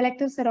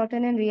 selective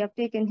serotonin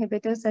reuptake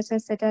inhibitors such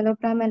as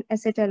citalopram and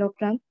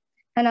escitalopram,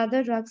 and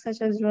other drugs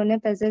such as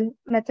donepezil,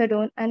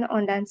 methadone, and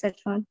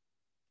ondansetron.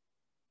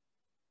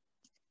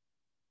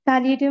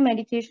 Palliative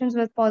medications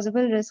with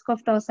possible risk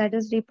of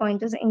Torsades-de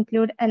pointers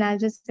include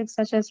analgesics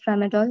such as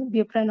tramadol,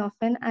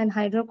 buprenorphine, and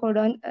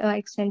hydrocodone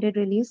extended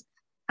release,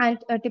 and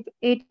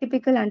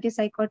atypical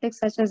antipsychotics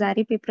such as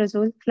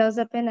aripiprazole,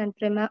 clozapine, and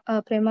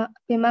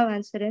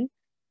pimavanserin,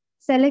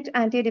 select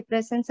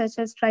antidepressants such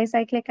as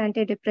tricyclic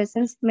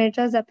antidepressants,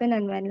 mirtazapine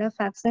and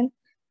venlafaxine,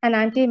 and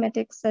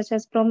antiemetics such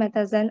as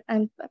promethazine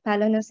and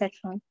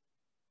palonosetron.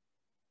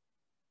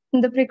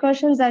 The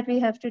precautions that we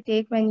have to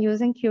take when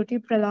using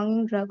QT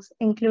prolonging drugs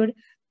include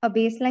a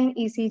baseline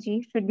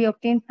ECG should be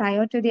obtained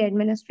prior to the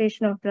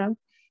administration of drug.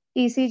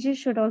 ECG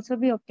should also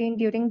be obtained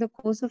during the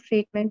course of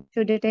treatment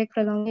to detect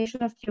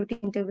prolongation of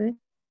QT interval.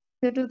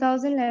 The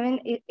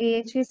 2011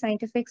 AHA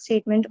scientific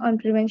statement on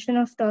prevention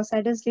of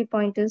Torsades-de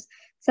pointers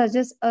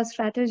suggests a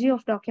strategy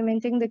of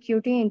documenting the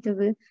QT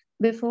interval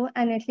before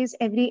and at least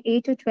every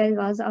 8 to 12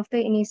 hours after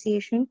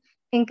initiation,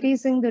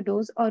 increasing the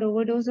dose or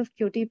overdose of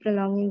QT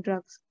prolonging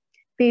drugs.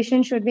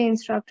 Patients should be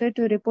instructed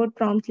to report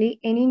promptly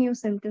any new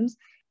symptoms,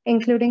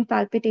 including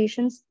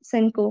palpitations,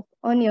 syncope,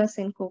 or near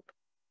syncope.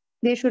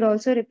 They should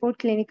also report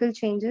clinical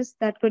changes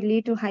that could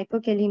lead to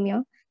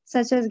hypokalemia,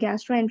 such as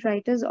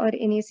gastroenteritis or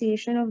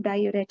initiation of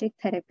diuretic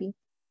therapy.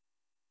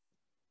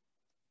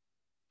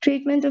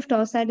 Treatment of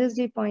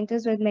Torsades-de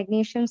pointers with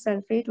magnesium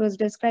sulfate was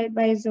described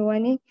by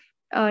Dan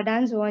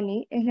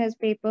Zowani in his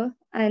paper,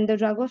 and the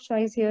drug of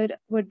choice here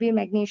would be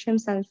magnesium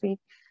sulfate.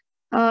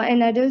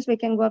 In adults, we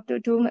can go up to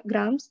 2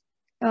 grams,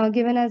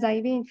 given as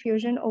IV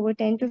infusion over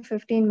 10 to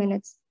 15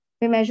 minutes.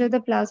 We measure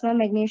the plasma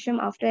magnesium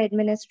after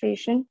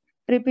administration.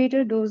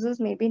 Repeated doses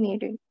may be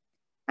needed.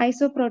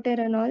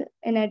 Isoproterenol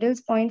in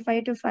adults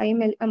 0.5 to 5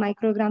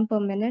 microgram per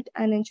minute,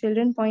 and in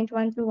children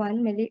 0.1 to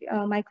 1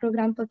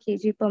 microgram per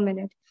kg per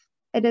minute.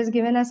 It is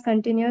given as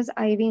continuous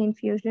IV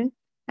infusion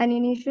An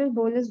initial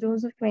bolus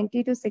dose of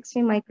 20 to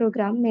 60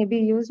 microgram may be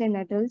used in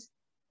adults.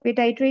 We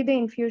titrate the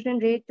infusion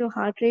rate to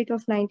heart rate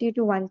of 90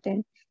 to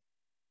 110.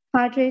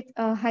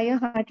 Higher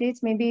heart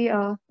rates may be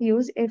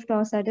used if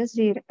torsades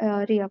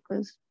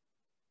reoccurs.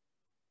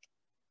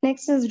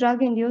 Next is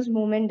drug-induced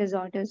movement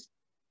disorders.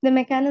 The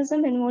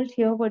mechanism involved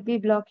here would be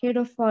blockade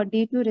of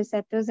D2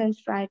 receptors and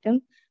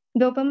striatum,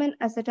 dopamine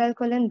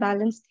acetylcholine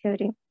balance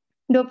theory.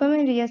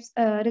 Dopamine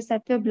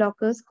receptor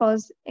blockers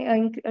cause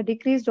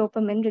decreased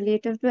dopamine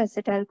relative to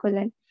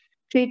acetylcholine.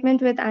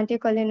 Treatment with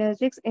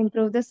anticholinergics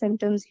improve the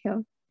symptoms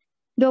here.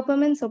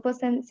 Dopamine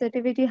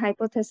supersensitivity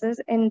hypothesis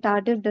in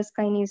tardive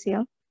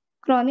dyskinesia.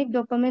 Chronic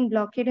dopamine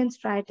blockade in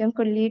striatum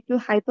could lead to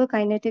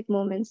hyperkinetic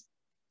movements.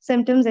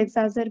 Symptoms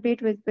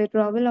exacerbate with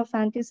withdrawal of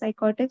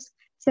antipsychotics.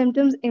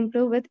 Symptoms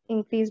improve with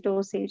increased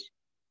dosage.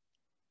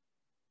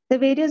 The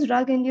various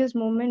drug-induced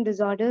movement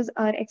disorders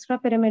are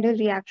extrapyramidal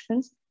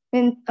reactions.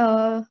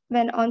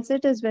 When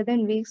onset is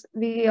within weeks,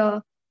 we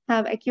have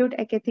acute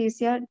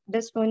akathisia,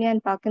 dystonia,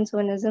 and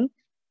Parkinsonism.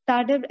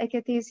 Tardive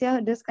akathisia,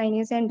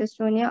 dyskinesia, and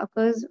dystonia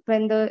occurs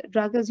when the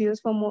drug is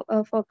used for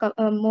a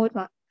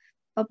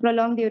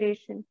prolonged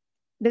duration.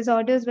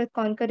 Disorders with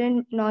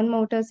concurrent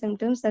non-motor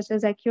symptoms such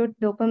as acute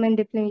dopamine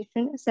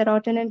depletion,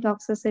 serotonin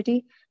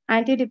toxicity,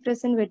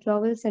 antidepressant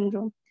withdrawal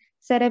syndrome,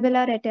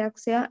 cerebellar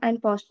ataxia, and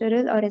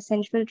postural or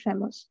essential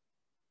tremors.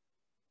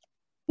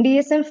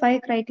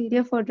 DSM-5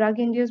 criteria for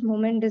drug-induced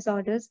movement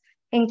disorders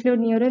include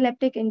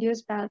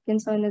neuroleptic-induced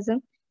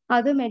Parkinsonism,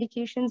 other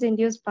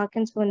medications-induced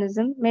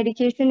Parkinsonism,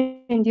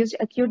 medication-induced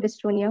acute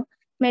dystonia,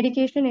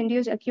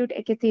 medication-induced acute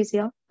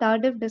akathisia,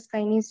 tardive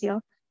dyskinesia,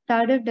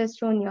 tardive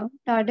dystonia,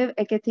 tardive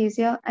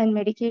akathisia, and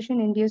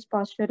medication-induced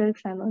postural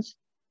tremors.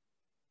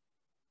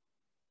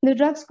 The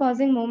drugs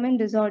causing movement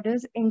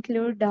disorders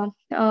include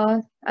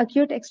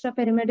acute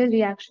extrapyramidal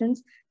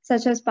reactions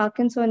such as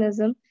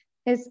Parkinsonism,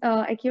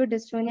 acute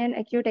dystonia and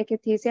acute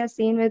akathisia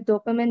seen with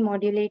dopamine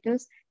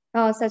modulators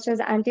such as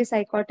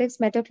antipsychotics,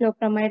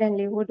 metoclopramide and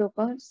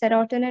levodopa,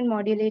 serotonin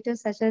modulators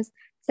such as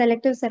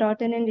selective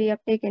serotonin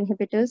reuptake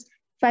inhibitors,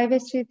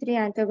 5-HT3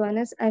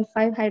 antagonists, and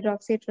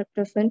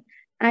 5-hydroxytryptophan,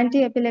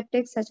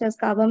 anti-epileptics such as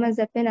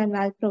carbamazepine and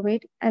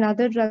valproate, and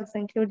other drugs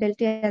include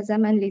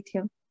diltiazem and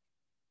lithium.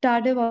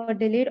 Tardive or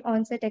delayed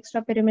onset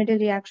extrapyramidal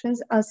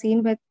reactions are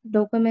seen with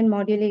dopamine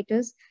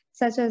modulators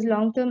such as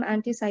long-term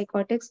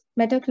antipsychotics,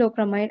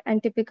 metoclopramide,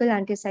 and typical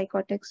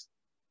antipsychotics.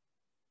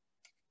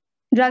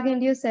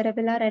 Drug-induced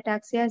cerebellar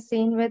ataxia is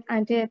seen with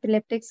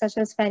anti-epileptics such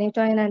as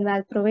phenytoin and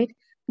valproate,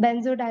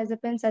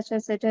 benzodiazepines such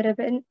as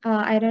ceteribine,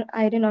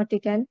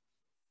 irinotecan,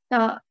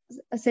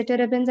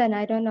 ceteribins and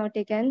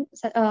irinotecan,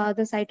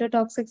 the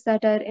cytotoxics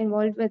that are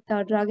involved with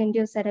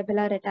drug-induced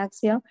cerebellar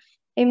ataxia.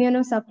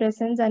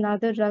 Immunosuppressants and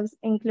other drugs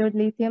include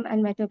lithium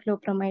and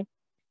metoclopramide.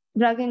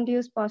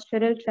 Drug-induced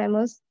postural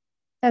tremors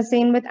are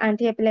seen with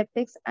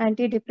anti-epileptics,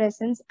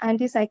 antidepressants,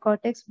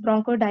 antipsychotics,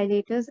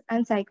 bronchodilators,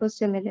 and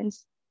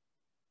psychostimulants.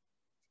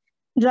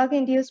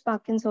 Drug-induced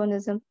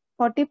Parkinsonism.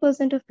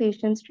 40% of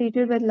patients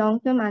treated with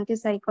long-term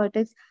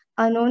antipsychotics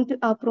are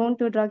prone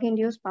to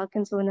drug-induced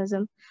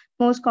Parkinsonism,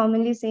 most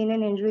commonly seen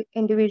in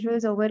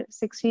individuals over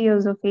 60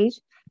 years of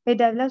age. It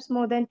develops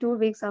more than 2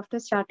 weeks after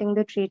starting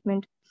the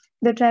treatment.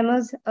 The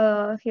tremors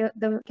here,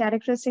 the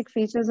characteristic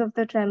features of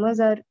the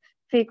tremors are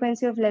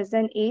frequency of less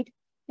than 8.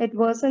 It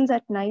worsens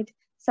at night,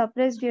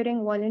 suppressed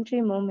during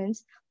voluntary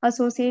movements,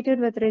 associated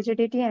with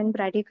rigidity and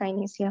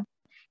bradykinesia.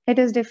 It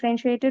is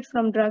differentiated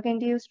from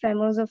drug-induced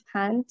tremors of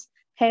hands,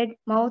 head,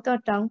 mouth, or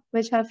tongue,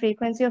 which have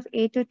frequency of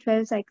 8 to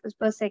 12 cycles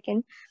per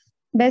second,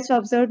 best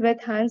observed with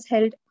hands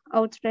held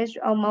outstretched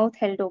or mouth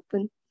held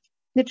open.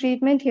 The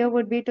treatment here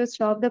would be to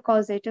stop the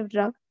causative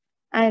drug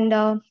and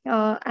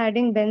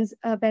adding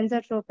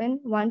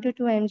benzatropine 1 to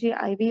 2 mg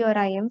IV or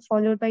IM,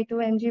 followed by 2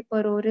 mg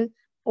per oral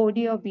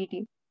OD or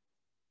BD.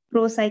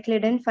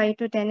 Procyclidine 5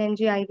 to 10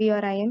 mg IV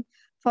or IM,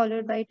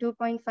 followed by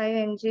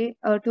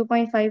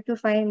 2.5 to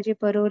 5 mg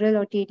per oral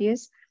or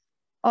TDS,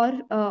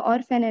 or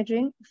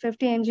phenedrine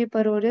 50 mg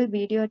per oral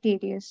BD or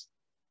TDS.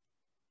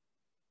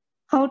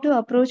 How to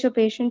approach a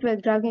patient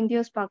with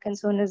drug-induced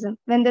Parkinsonism.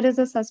 When there is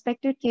a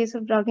suspected case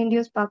of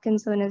drug-induced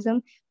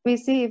Parkinsonism, we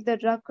see if the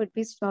drug could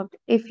be stopped.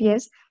 If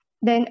yes,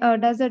 then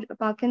does the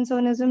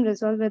Parkinsonism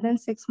resolve within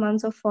 6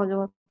 months of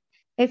follow-up?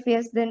 If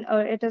yes, then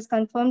it is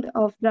confirmed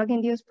of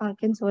drug-induced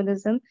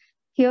Parkinsonism.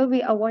 Here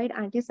we avoid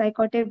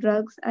antipsychotic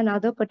drugs and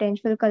other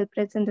potential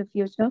culprits in the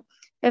future.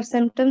 If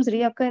symptoms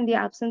reoccur in the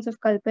absence of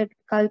culprit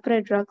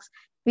drugs,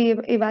 we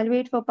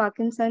evaluate for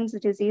Parkinson's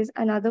disease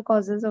and other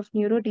causes of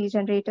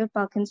neurodegenerative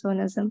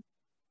Parkinsonism.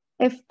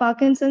 If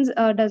Parkinson's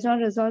does not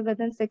resolve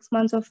within 6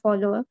 months of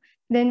follow-up,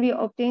 then we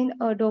obtain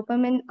a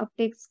dopamine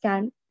uptake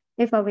scan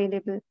if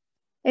available.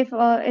 If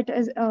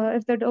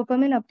the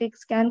dopamine uptake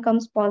scan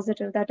comes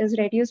positive, that is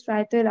reduced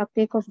striatal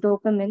uptake of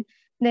dopamine,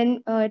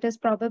 then it is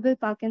probable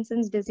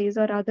Parkinson's disease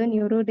or other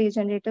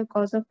neurodegenerative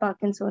cause of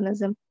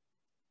Parkinsonism.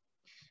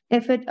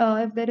 If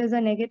there is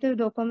a negative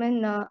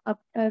dopamine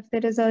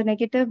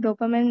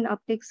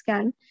uptake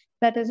scan,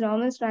 that is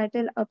normal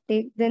striatal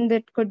uptake, then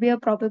that could be a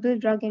probable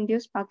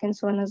drug-induced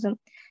Parkinsonism.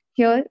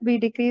 Here, we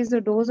decrease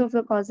the dose of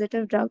the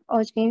causative drug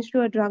or change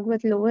to a drug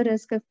with lower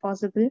risk if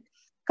possible.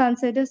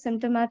 Consider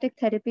symptomatic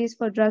therapies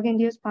for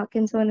drug-induced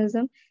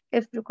Parkinsonism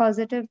if the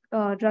causative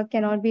drug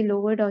cannot be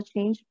lowered or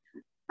changed.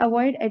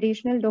 Avoid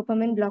additional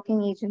dopamine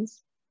blocking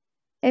agents.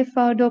 If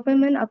a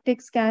dopamine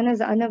uptake scan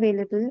is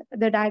unavailable,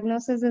 the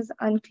diagnosis is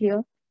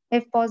unclear.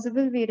 If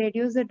possible, we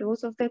reduce the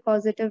dose of the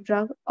causative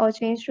drug or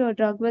change to a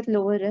drug with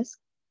lower risk.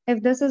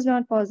 If this is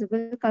not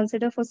possible,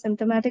 consider for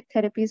symptomatic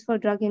therapies for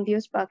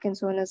drug-induced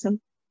Parkinsonism.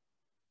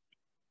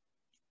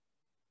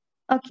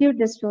 Acute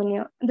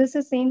dystonia. This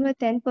is seen with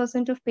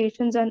 10% of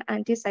patients on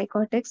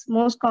antipsychotics,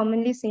 most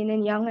commonly seen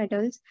in young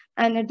adults,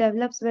 and it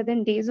develops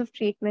within days of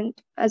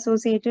treatment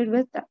associated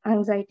with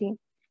anxiety.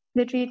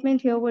 The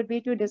treatment here would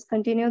be to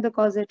discontinue the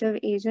causative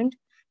agent,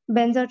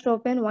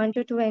 benzotropine 1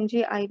 to 2 mg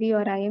IV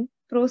or IM,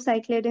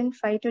 procyclidine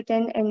 5 to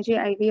 10 mg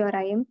IV or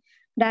IM,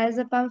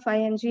 diazepam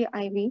 5 mg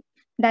IV,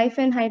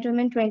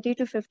 diphenhydramine 20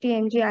 to 50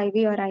 mg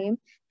IV or IM.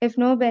 If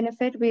no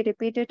benefit, we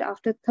repeat it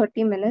after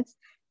 30 minutes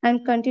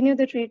and continue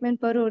the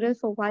treatment per oral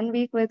for 1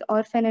 week with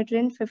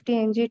orphanedrine 50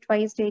 mg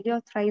twice daily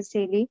or thrice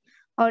daily,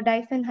 or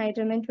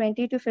diphenhydramine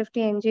 20 to 50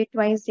 mg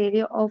twice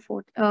daily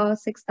or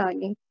 6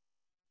 hourly.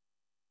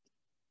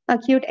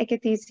 Acute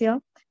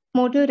akathisia.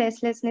 Motor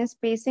restlessness,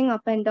 pacing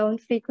up and down,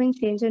 frequent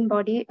change in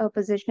body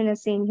position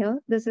is seen here.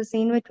 This is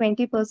seen with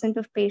 20%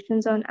 of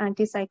patients on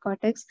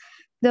antipsychotics.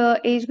 The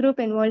age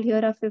group involved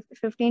here are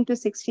 15 to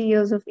 60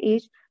 years of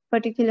age,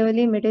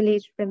 particularly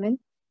middle-aged women.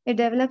 It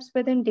develops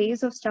within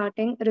days of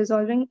starting,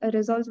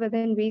 resolves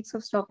within weeks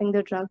of stopping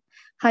the drug.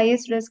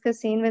 Highest risk is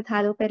seen with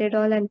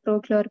haloperidol and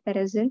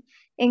prochlorperazine.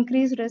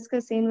 Increased risk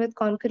is seen with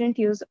concurrent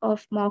use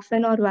of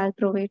morphine or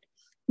valproate.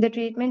 The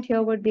treatment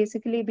here would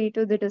basically be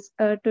to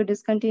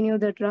discontinue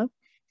the drug,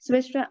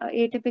 switch to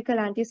atypical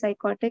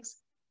antipsychotics,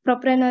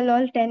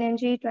 propranolol 10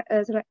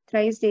 mg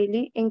thrice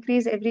daily,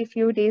 increase every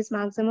few days.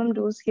 Maximum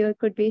dose here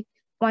could be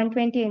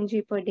 120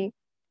 mg per day.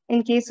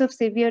 In case of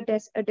severe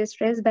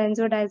distress,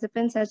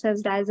 benzodiazepines such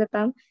as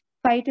diazepam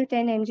 5 to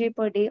 10 mg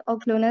per day or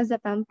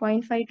clonazepam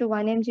 0.5 to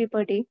 1 mg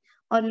per day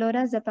or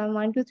lorazepam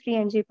 1 to 3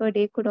 mg per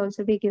day could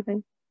also be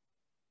given.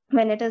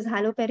 When it is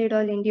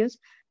haloperidol induced,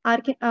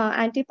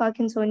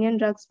 anti-Parkinsonian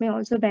drugs may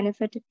also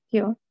benefit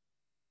here.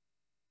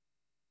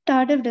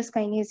 Tardive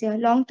dyskinesia,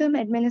 long-term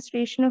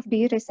administration of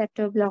D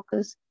receptor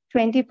blockers.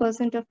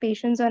 20% of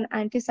patients on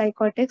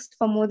antipsychotics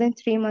for more than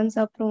 3 months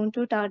are prone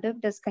to tardive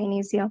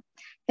dyskinesia.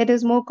 It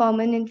is more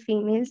common in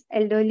females,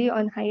 elderly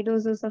on high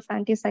doses of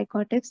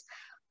antipsychotics.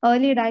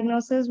 Early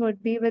diagnosis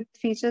would be with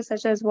features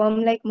such as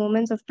worm-like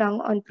movements of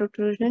tongue on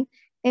protrusion,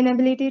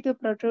 inability to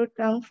protrude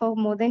tongue for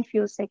more than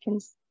few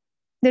seconds.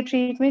 The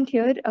treatment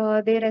here,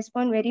 they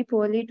respond very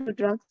poorly to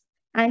drugs.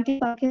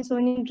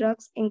 Anti-Parkinsonian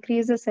drugs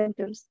increase the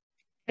symptoms.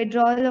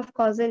 Withdrawal of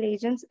causal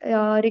agents,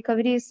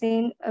 recovery is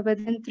seen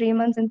within 3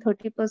 months in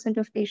 30%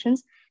 of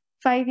patients,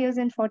 5 years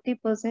in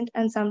 40%,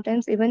 and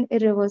sometimes even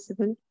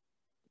irreversible.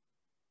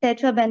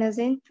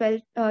 Tetrabenazine,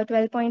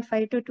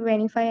 12.5 to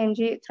 25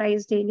 mg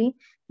thrice daily,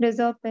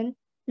 reserpine,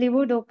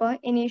 levodopa,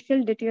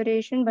 initial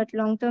deterioration but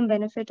long-term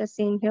benefit is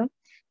seen here.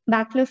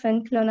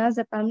 Baclofen,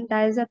 clonazepam,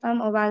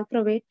 diazepam, or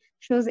valproate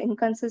shows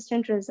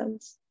inconsistent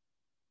results.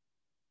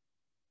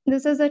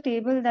 This is a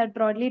table that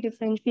broadly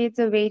differentiates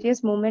the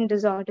various movement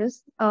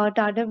disorders,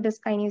 tardive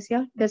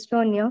dyskinesia,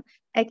 dystonia,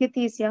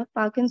 akathisia,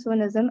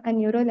 Parkinsonism, and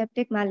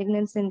neuroleptic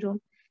malignant syndrome.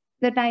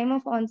 The time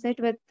of onset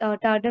with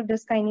tardive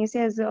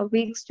dyskinesia is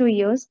weeks to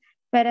years,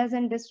 whereas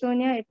in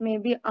dystonia, it may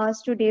be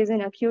hours to days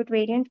in acute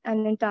variant,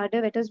 and in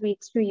tardive, it is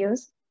weeks to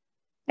years.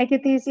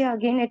 Akathisia,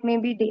 again, it may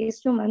be days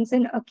to months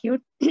in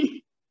acute,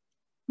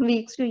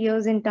 weeks to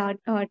years in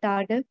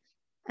tardive.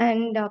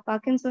 And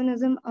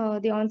Parkinsonism,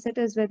 the onset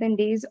is within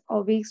days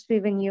or weeks to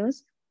even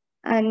years.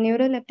 And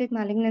neuroleptic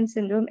malignant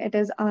syndrome, it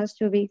is hours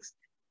to weeks.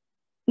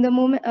 The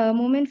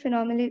movement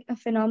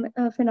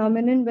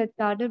phenomenon with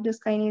tardive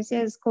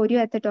dyskinesia is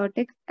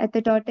choreoathetotic,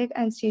 athetotic,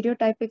 and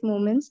stereotypic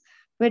movements.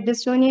 With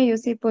dystonia, you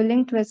see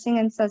pulling, twisting,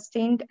 and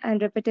sustained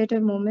and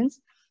repetitive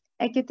movements.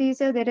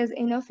 Akathisia, there is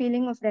inner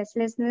feeling of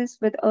restlessness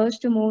with urge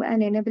to move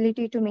and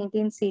inability to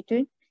maintain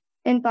seated.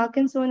 In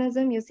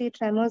Parkinsonism, you see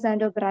tremors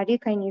and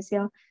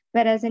bradykinesia,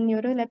 whereas in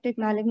neuroleptic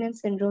malignant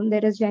syndrome,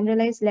 there is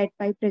generalized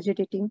lead-pipe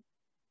rigidity.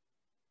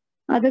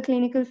 Other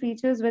clinical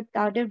features with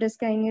tardive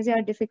dyskinesia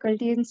are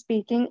difficulty in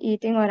speaking,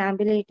 eating, or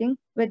ambulating.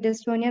 With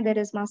dystonia, there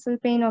is muscle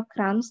pain or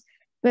cramps.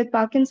 With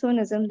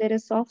Parkinsonism, there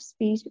is soft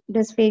speech,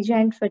 dysphagia,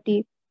 and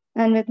fatigue.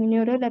 And with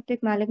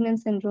neuroleptic malignant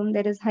syndrome,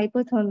 there is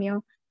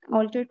hypothermia,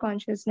 altered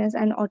consciousness,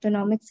 and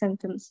autonomic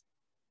symptoms.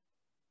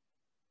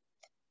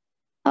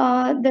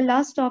 The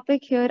last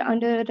topic here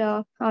under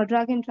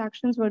drug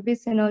interactions would be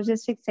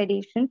synergistic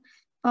sedation.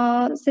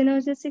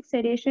 Synergistic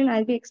sedation,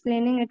 I'll be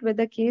explaining it with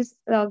a case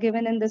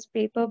given in this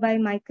paper by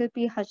Michael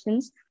P.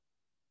 Hutchins.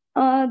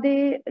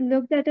 They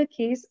looked at a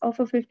case of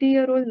a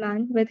 50-year-old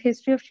man with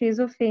history of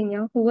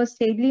schizophrenia who was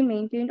stably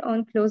maintained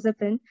on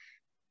clozapine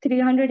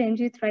 300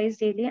 mg thrice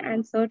daily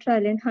and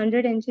sertraline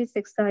 100 mg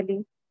 6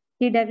 hourly.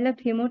 He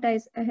developed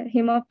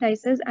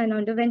hemoptysis and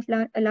underwent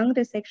lung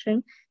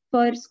resection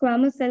for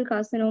squamous cell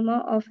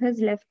carcinoma of his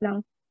left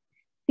lung.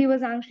 He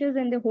was anxious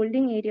in the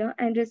holding area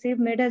and received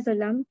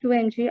midazolam 2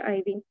 mg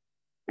IV.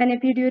 An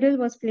epidural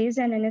was placed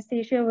and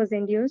anesthesia was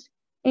induced.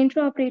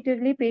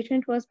 Intraoperatively,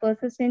 patient was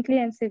persistently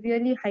and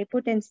severely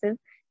hypotensive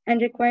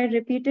and required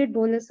repeated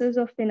boluses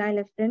of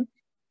phenylephrine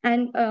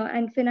and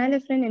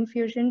phenylephrine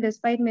infusion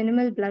despite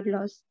minimal blood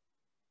loss.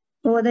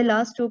 Over the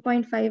last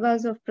 2.5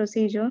 hours of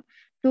procedure,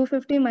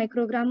 250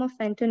 microgram of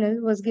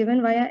fentanyl was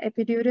given via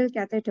epidural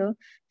catheter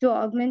to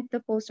augment the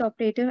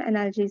postoperative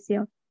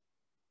analgesia.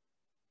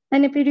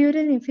 An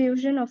epidural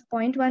infusion of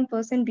 0.1%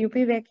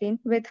 bupivacaine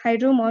with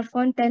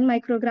hydromorphone 10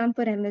 microgram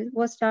per ml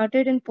was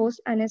started in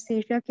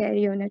post-anesthesia care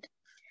unit.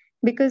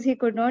 Because he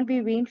could not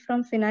be weaned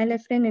from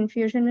phenylephrine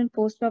infusion in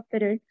post-op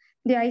period,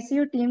 the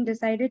ICU team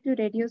decided to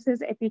reduce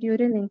his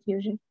epidural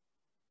infusion.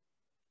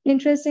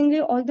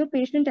 Interestingly, although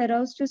patient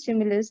aroused to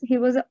stimulus, he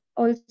was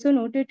also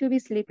noted to be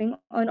sleeping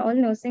on all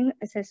nursing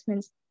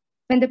assessments.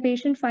 When the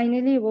patient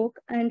finally woke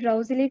and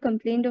drowsily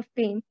complained of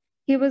pain,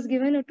 he was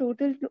given a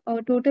total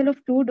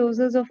of 2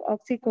 doses of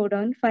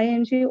oxycodone, 5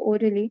 mg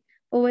orally,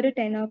 over a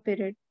 10-hour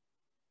period.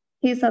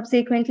 He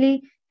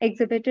subsequently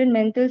exhibited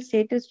mental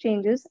status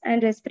changes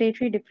and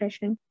respiratory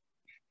depression.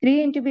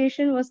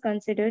 Re-intubation was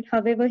considered,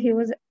 however, he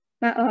was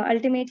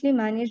ultimately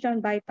managed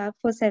on BiPAP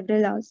for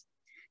several hours.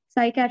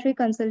 Psychiatric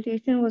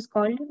consultation was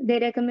called. They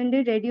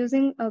recommended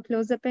reducing a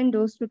clozapine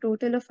dose to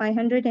total of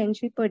 500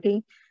 mg per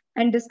day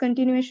and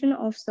discontinuation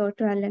of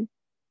sertraline.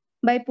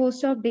 By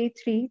post-op day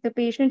 3, the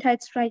patient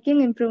had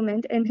striking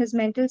improvement in his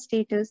mental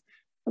status,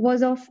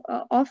 was off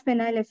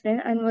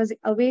phenylephrine and was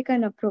awake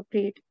and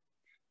appropriate.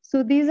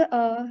 So these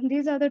are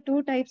the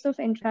two types of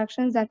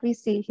interactions that we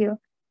see here.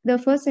 The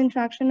first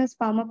interaction is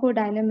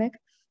pharmacodynamic,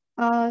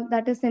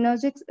 that is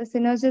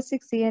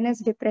synergistic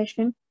CNS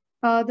depression.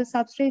 The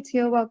substrates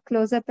here were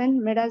clozapine,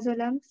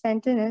 midazolam,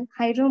 fentanyl,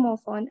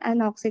 hydromorphone,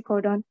 and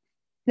oxycodone.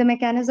 The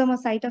mechanism or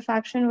site of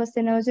action was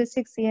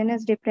synergistic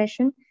CNS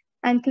depression,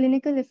 and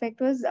clinical effect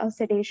was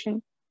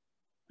sedation.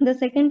 The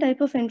second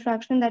type of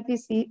interaction that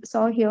we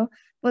saw here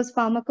was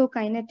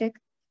pharmacokinetic,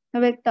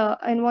 with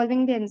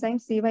involving the enzyme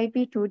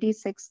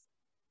CYP2D6.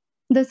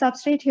 The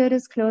substrate here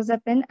is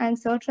clozapine, and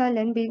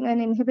sertraline, being an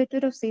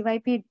inhibitor of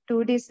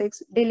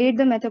CYP2D6, delayed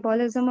the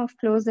metabolism of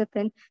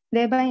clozapine,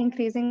 thereby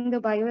increasing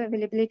the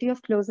bioavailability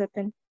of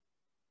clozapine.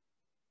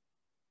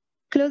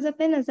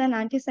 Clozapine is an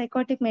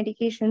antipsychotic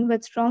medication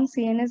with strong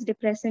CNS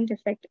depressant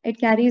effect. It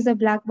carries a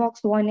black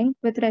box warning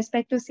with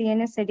respect to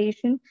CNS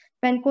sedation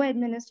when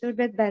co-administered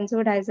with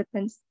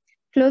benzodiazepines.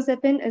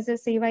 Clozapine is a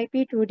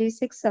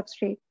CYP2D6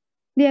 substrate.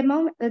 The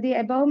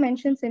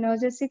above-mentioned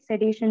synergistic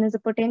sedation is a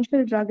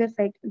potential drug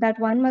effect that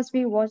one must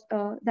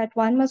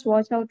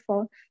watch out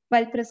for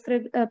while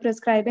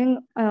prescribing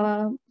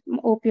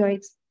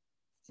opioids.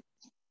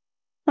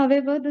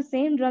 However, the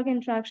same drug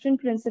interaction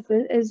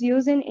principle is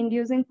used in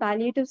inducing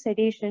palliative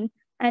sedation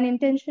and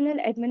intentional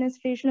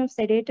administration of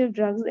sedative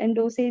drugs in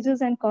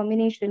dosages and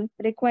combination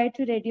required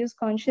to reduce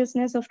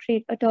consciousness of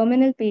a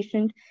terminal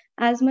patient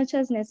as much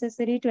as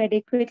necessary to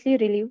adequately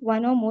relieve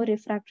one or more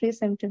refractory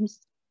symptoms.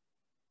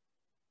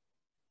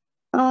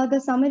 The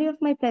summary of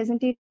my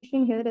presentation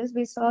here is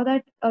we saw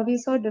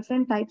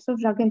different types of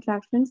drug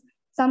interactions.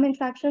 Some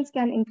interactions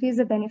can increase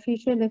the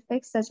beneficial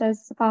effects, such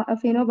as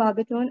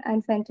phenobarbital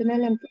and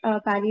fentanyl in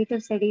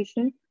palliative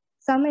sedation.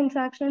 Some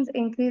interactions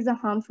increase the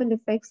harmful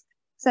effects,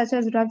 such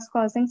as drugs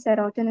causing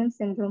serotonin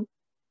syndrome.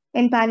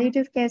 In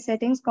palliative care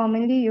settings,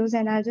 commonly used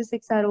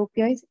analgesics are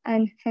opioids,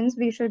 and hence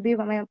we should be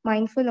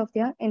mindful of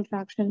their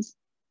interactions.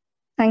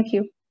 Thank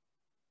you.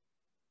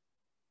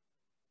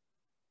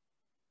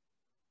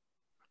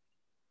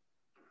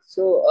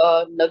 So,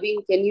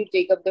 Naveen, can you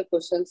take up the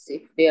questions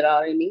if there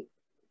are any,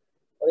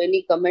 or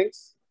any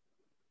comments?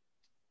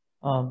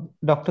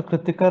 Dr.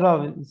 Krithika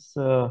Rao is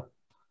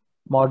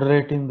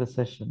moderating the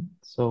session.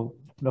 So,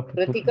 Dr.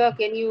 Krithika,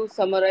 can you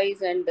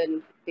summarize and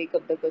then take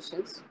up the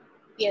questions?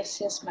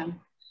 Yes, ma'am.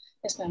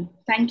 Yes, ma'am.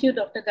 Thank you,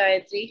 Dr.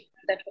 Gayatri.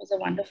 That was a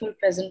wonderful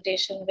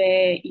presentation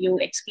where you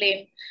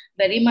explained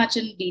very much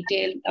in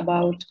detail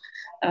about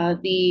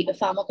the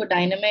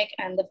pharmacodynamic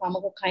and the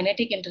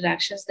pharmacokinetic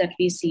interactions that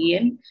we see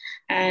in,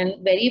 and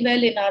very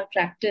well in our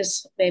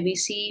practice where we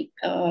see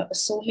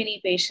so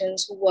many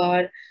patients who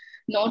are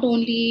not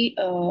only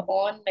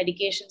on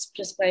medications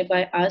prescribed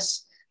by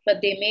us,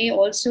 but they may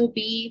also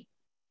be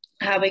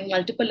having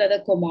multiple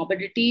other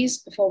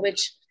comorbidities for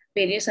which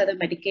various other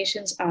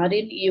medications are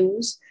in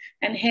use.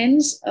 And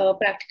hence,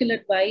 practical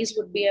advice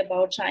would be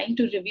about trying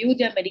to review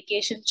their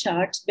medication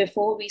charts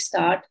before we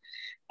start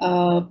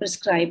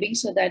prescribing,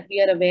 so that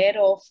we are aware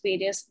of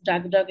various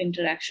drug-drug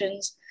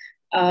interactions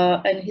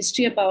and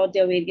history about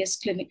their various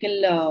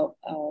clinical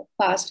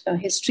past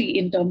history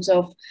in terms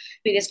of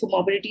various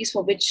comorbidities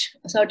for which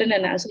certain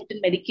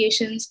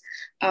medications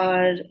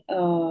are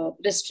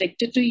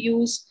restricted to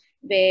use,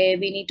 where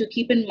we need to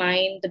keep in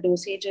mind the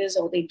dosages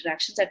or the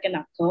interactions that can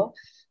occur.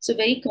 So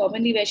very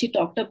commonly where she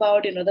talked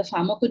about, the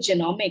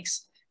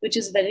pharmacogenomics, which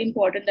is very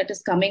important, that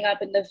is coming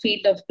up in the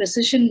field of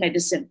precision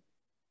medicine,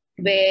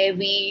 where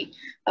we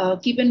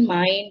keep in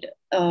mind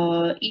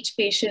each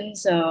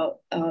patient's, when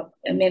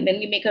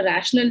we make a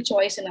rational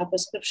choice in our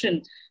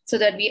prescription so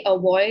that we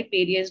avoid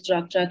various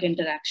drug-drug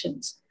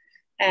interactions.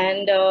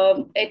 And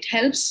it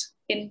helps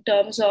in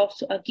terms of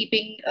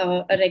keeping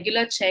a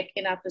regular check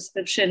in our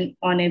prescription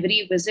on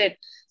every visit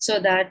so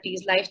that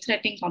these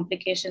life-threatening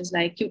complications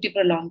like QT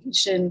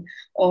prolongation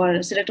or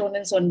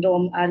serotonin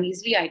syndrome are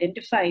easily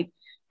identified,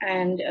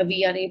 and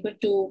we are able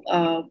to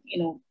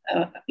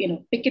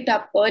pick it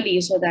up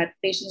early so that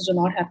patients do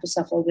not have to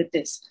suffer with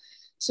this.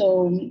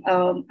 So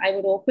I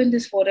would open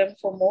this forum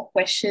for more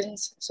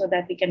questions so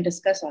that we can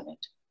discuss on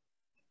it.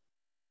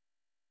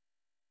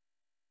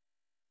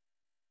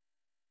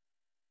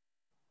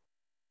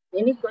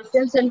 Any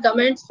questions and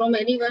comments from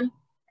anyone?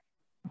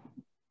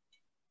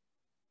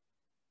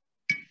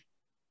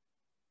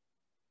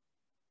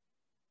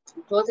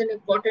 It was an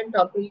important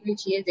topic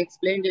which he has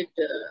explained it,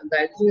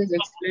 Gayatri has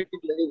explained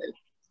it very well.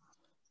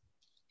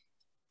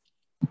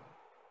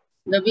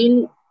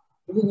 Naveen,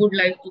 who would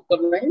like to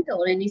comment,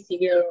 or any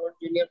senior or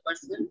junior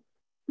person?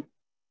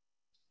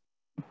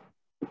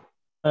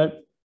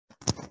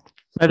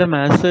 Madam,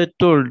 as I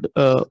told,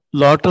 a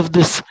lot of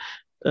this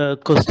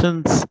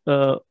questions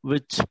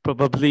which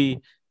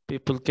probably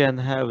people can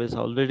have is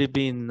already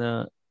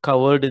been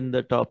covered in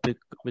the topic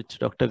which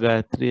Dr.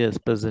 Gayatri has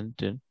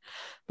presented.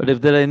 But if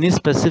there are any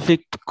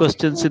specific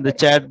questions in the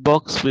chat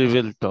box, we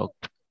will talk.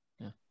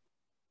 Yeah.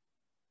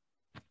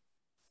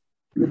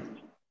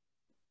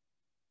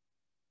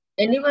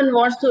 Anyone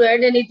wants to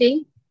add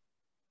anything?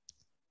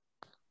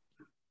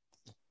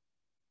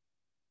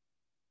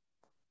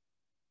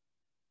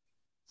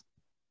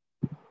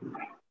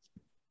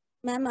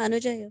 Ma'am,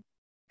 Anuja here.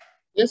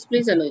 Yes,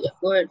 please, Anuja,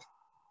 go ahead.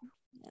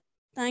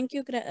 Thank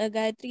you,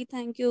 Gayatri.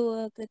 Thank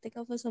you,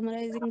 Krithika, for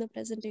summarizing the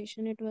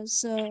presentation. It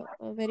was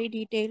very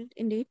detailed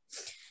indeed.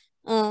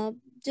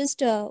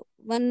 Just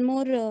one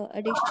more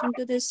addition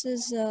to this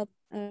is,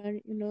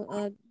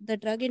 the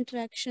drug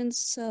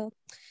interactions.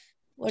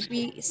 What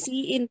we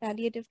see in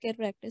palliative care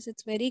practice,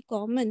 it's very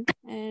common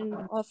and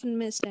often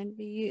missed. And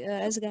we,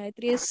 as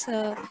Gayatri has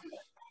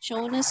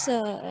shown us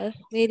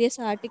various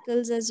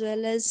articles as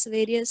well as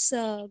various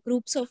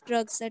groups of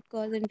drugs that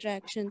cause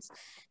interactions.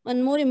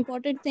 One more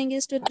important thing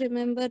is to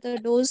remember the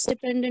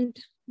dose-dependent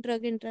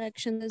drug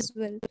interaction as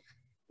well.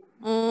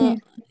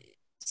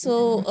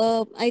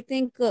 So I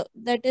think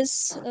that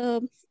is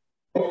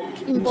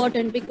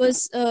important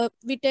because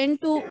we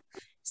tend to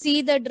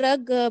see the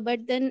drug,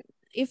 but then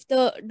if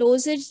the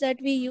dosage that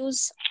we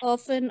use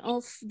often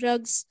of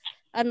drugs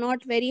are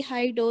not very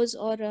high dose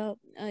or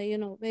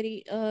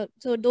very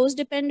so dose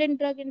dependent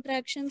drug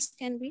interactions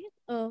can be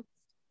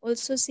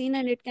also seen,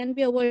 and it can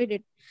be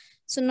avoided.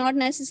 So not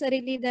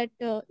necessarily that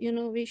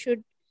we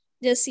should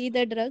just see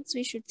the drugs.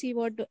 We should see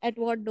at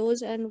what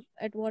dose and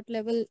at what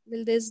level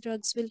will these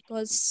drugs will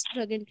cause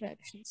drug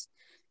interactions.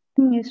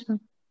 Yes, ma'am.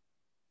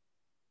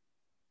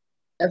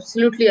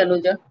 Absolutely,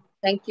 Anuja.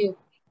 Thank you.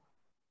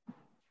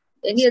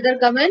 Any other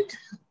comment?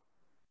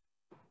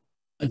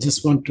 I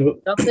just want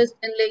to... Dr.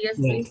 Stanley, yes,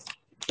 please.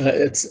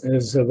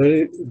 It's a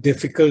very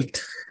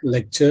difficult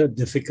lecture,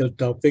 difficult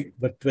topic,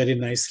 but very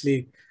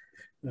nicely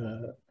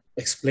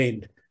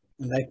explained.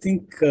 And I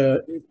think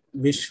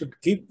we should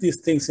keep these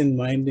things in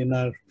mind in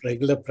our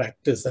regular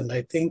practice. And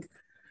I think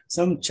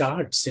some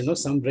charts,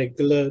 some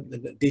regular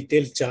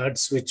detailed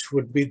charts, which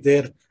would be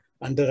there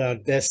under our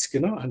desk,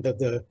 under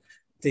the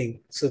thing,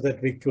 so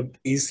that we could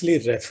easily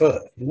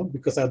refer,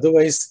 because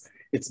otherwise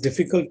it's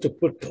difficult to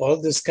put all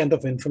this kind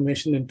of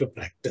information into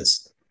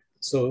practice.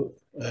 So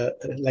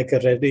like a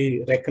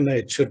ready reckoner,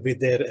 it should be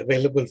there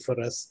available for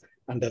us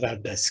under our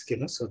desk,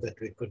 so that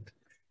we could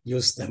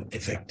use them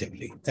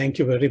effectively. Thank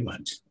you very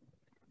much.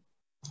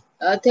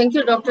 Thank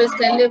you, Dr.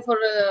 Stanley,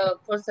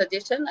 for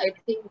suggestion. I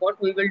think what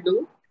we will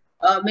do,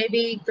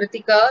 maybe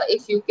Krithika,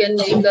 if you can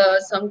make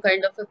some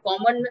kind of a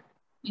commonly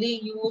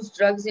used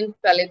drugs in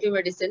palliative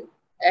medicine,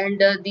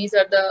 and these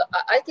are the,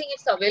 I think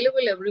it's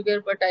available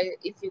everywhere, but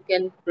if you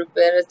can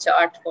prepare a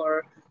chart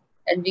for,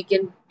 and we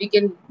can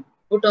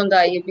put on the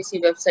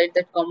IAPC website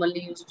that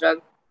commonly used drug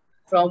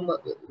from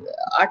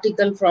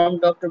article from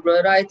Dr.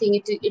 Brera. I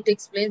think it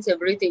explains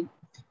everything,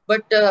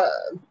 but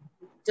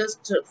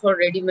just for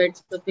ready-made,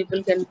 so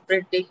people can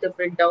take the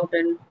printout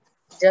and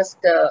just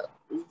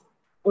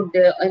put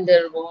in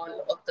their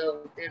wall of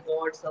their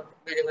wards of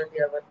wherever they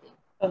are working.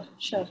 Oh,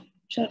 sure,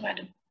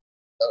 madam.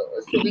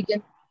 So we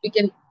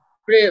can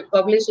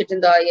publish it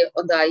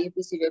on the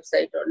IAPC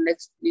website or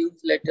next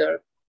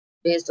newsletter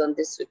based on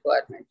this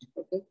requirement.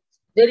 Okay.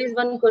 There is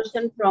one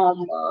question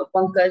from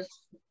Pankaj: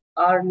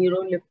 are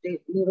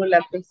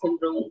neuroleptic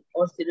syndrome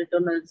or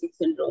serotonergic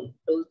syndrome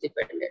dose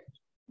dependent?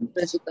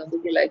 Krithika,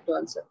 would you like to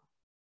answer?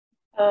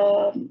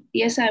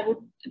 Yes, I would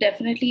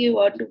definitely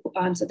want to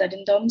answer that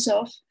in terms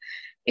of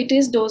it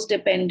is dose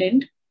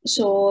dependent.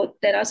 So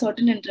there are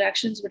certain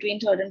interactions between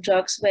certain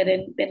drugs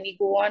wherein when we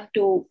go on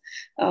to,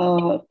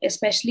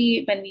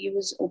 especially when we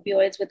use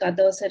opioids with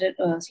other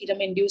serum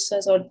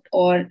inducers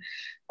or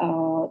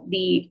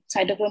the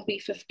cytochrome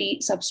P50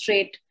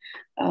 substrate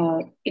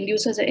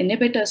inducers or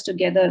inhibitors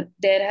together,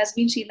 there has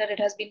been seen that it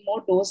has been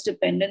more dose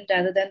dependent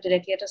rather than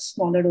directly at a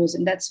smaller dose.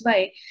 And that's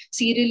why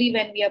serially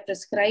when we are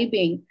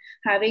prescribing,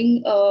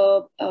 having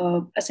a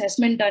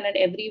assessment done at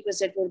every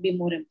visit will be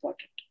more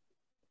important.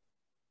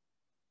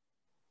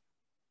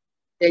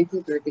 Thank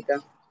you,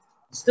 Krithika.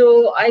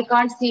 So I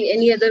can't see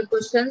any other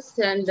questions,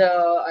 and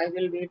I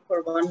will wait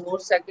for one more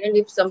second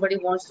if somebody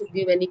wants to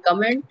give any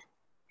comment.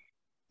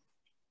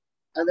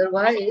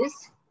 Otherwise,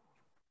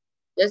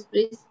 yes,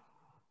 please.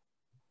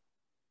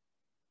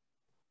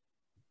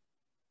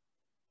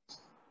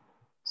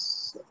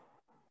 So,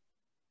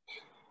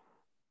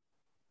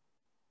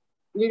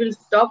 we will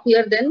stop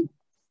here then.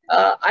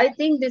 I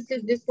think this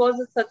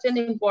was such an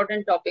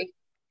important topic,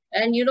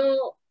 and you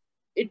know,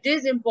 it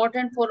is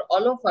important for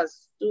all of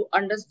us to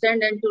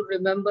understand and to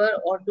remember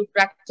or to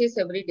practice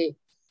every day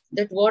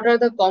that what are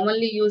the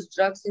commonly used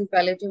drugs in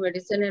palliative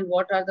medicine and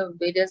what are the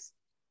various,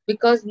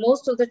 because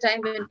most of the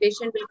time when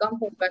patient will come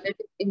for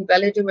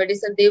palliative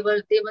medicine, they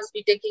must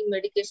be taking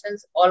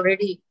medications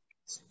already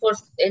for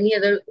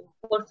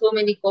so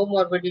many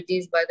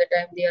comorbidities by the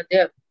time they are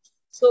there.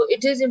 So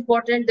it is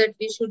important that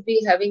we should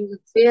be having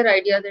a fair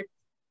idea that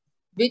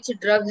which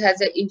drug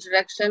has an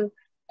interaction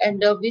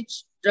and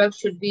which drug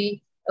should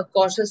be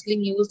cautiously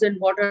used and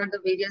what are the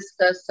various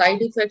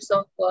side effects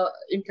of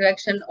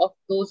interaction of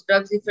those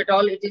drugs, if at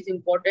all it is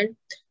important,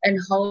 and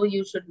how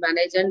you should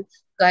manage. And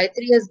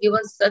Gayatri has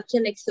given such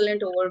an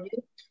excellent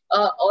overview.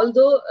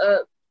 Although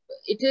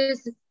it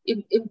is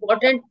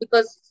important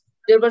because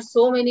there were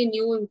so many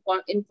new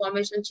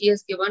information she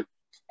has given,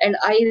 and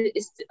I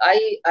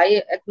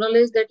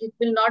acknowledge that it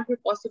will not be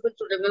possible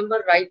to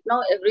remember right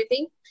now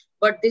everything,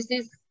 but this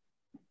is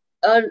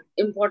an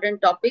important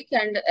topic,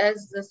 and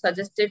as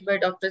suggested by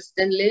Dr.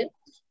 Stanley,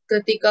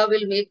 Krithika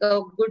will make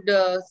a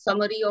good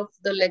summary of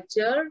the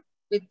lecture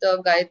with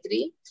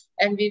Gayatri,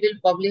 and we will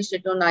publish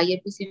it on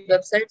IAPC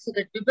website so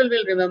that people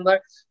will remember,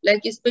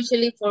 like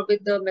especially for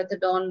with the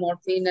methadone,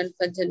 morphine and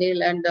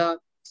fentanyl and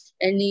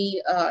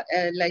any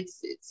like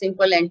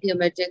simple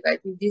antiemetic. I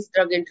think this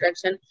drug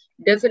interaction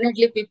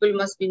definitely people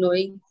must be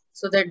knowing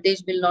so that they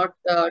will not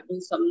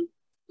do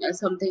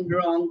something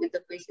wrong with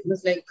the patient,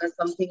 like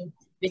something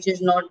which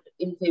is not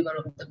in favor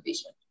of the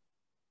patient.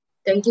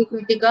 Thank you,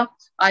 Krithika.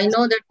 I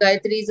know that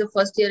Gayatri is a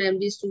first year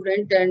MD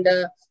student, and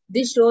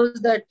this shows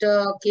that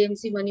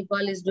KMC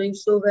Manipal is doing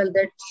so well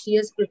that she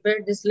has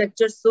prepared this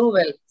lecture so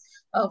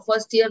well.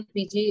 First year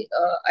PG,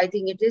 I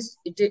think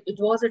it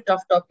was a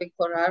tough topic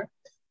for her,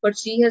 but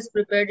she has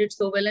prepared it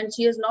so well and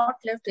she has not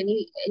left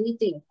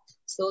anything.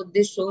 So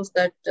this shows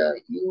that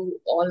you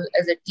all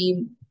as a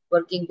team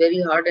working very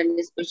hard, and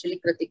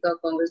especially Krithika,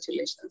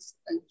 congratulations.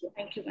 Thank you.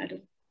 Thank you,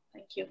 madam.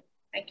 Thank you.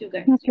 Thank you,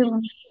 guys. Thank you,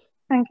 ma'am.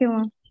 Thank you,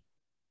 ma'am.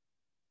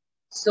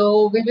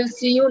 So we will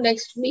see you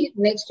next week,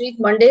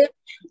 Monday,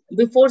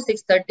 before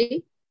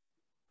 6:30.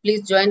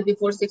 Please join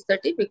before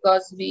 6:30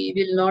 because we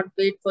will not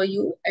wait for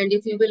you. And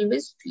if you will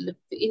miss the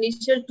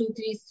initial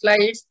 2-3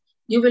 slides,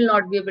 you will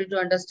not be able to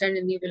understand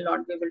and you will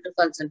not be able to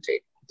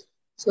concentrate.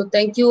 So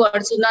thank you,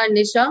 Archana and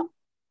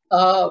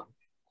Nisha.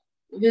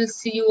 We'll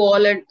see you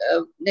all at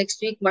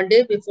next week,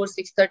 Monday, before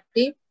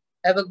 6:30.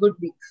 Have a good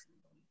week.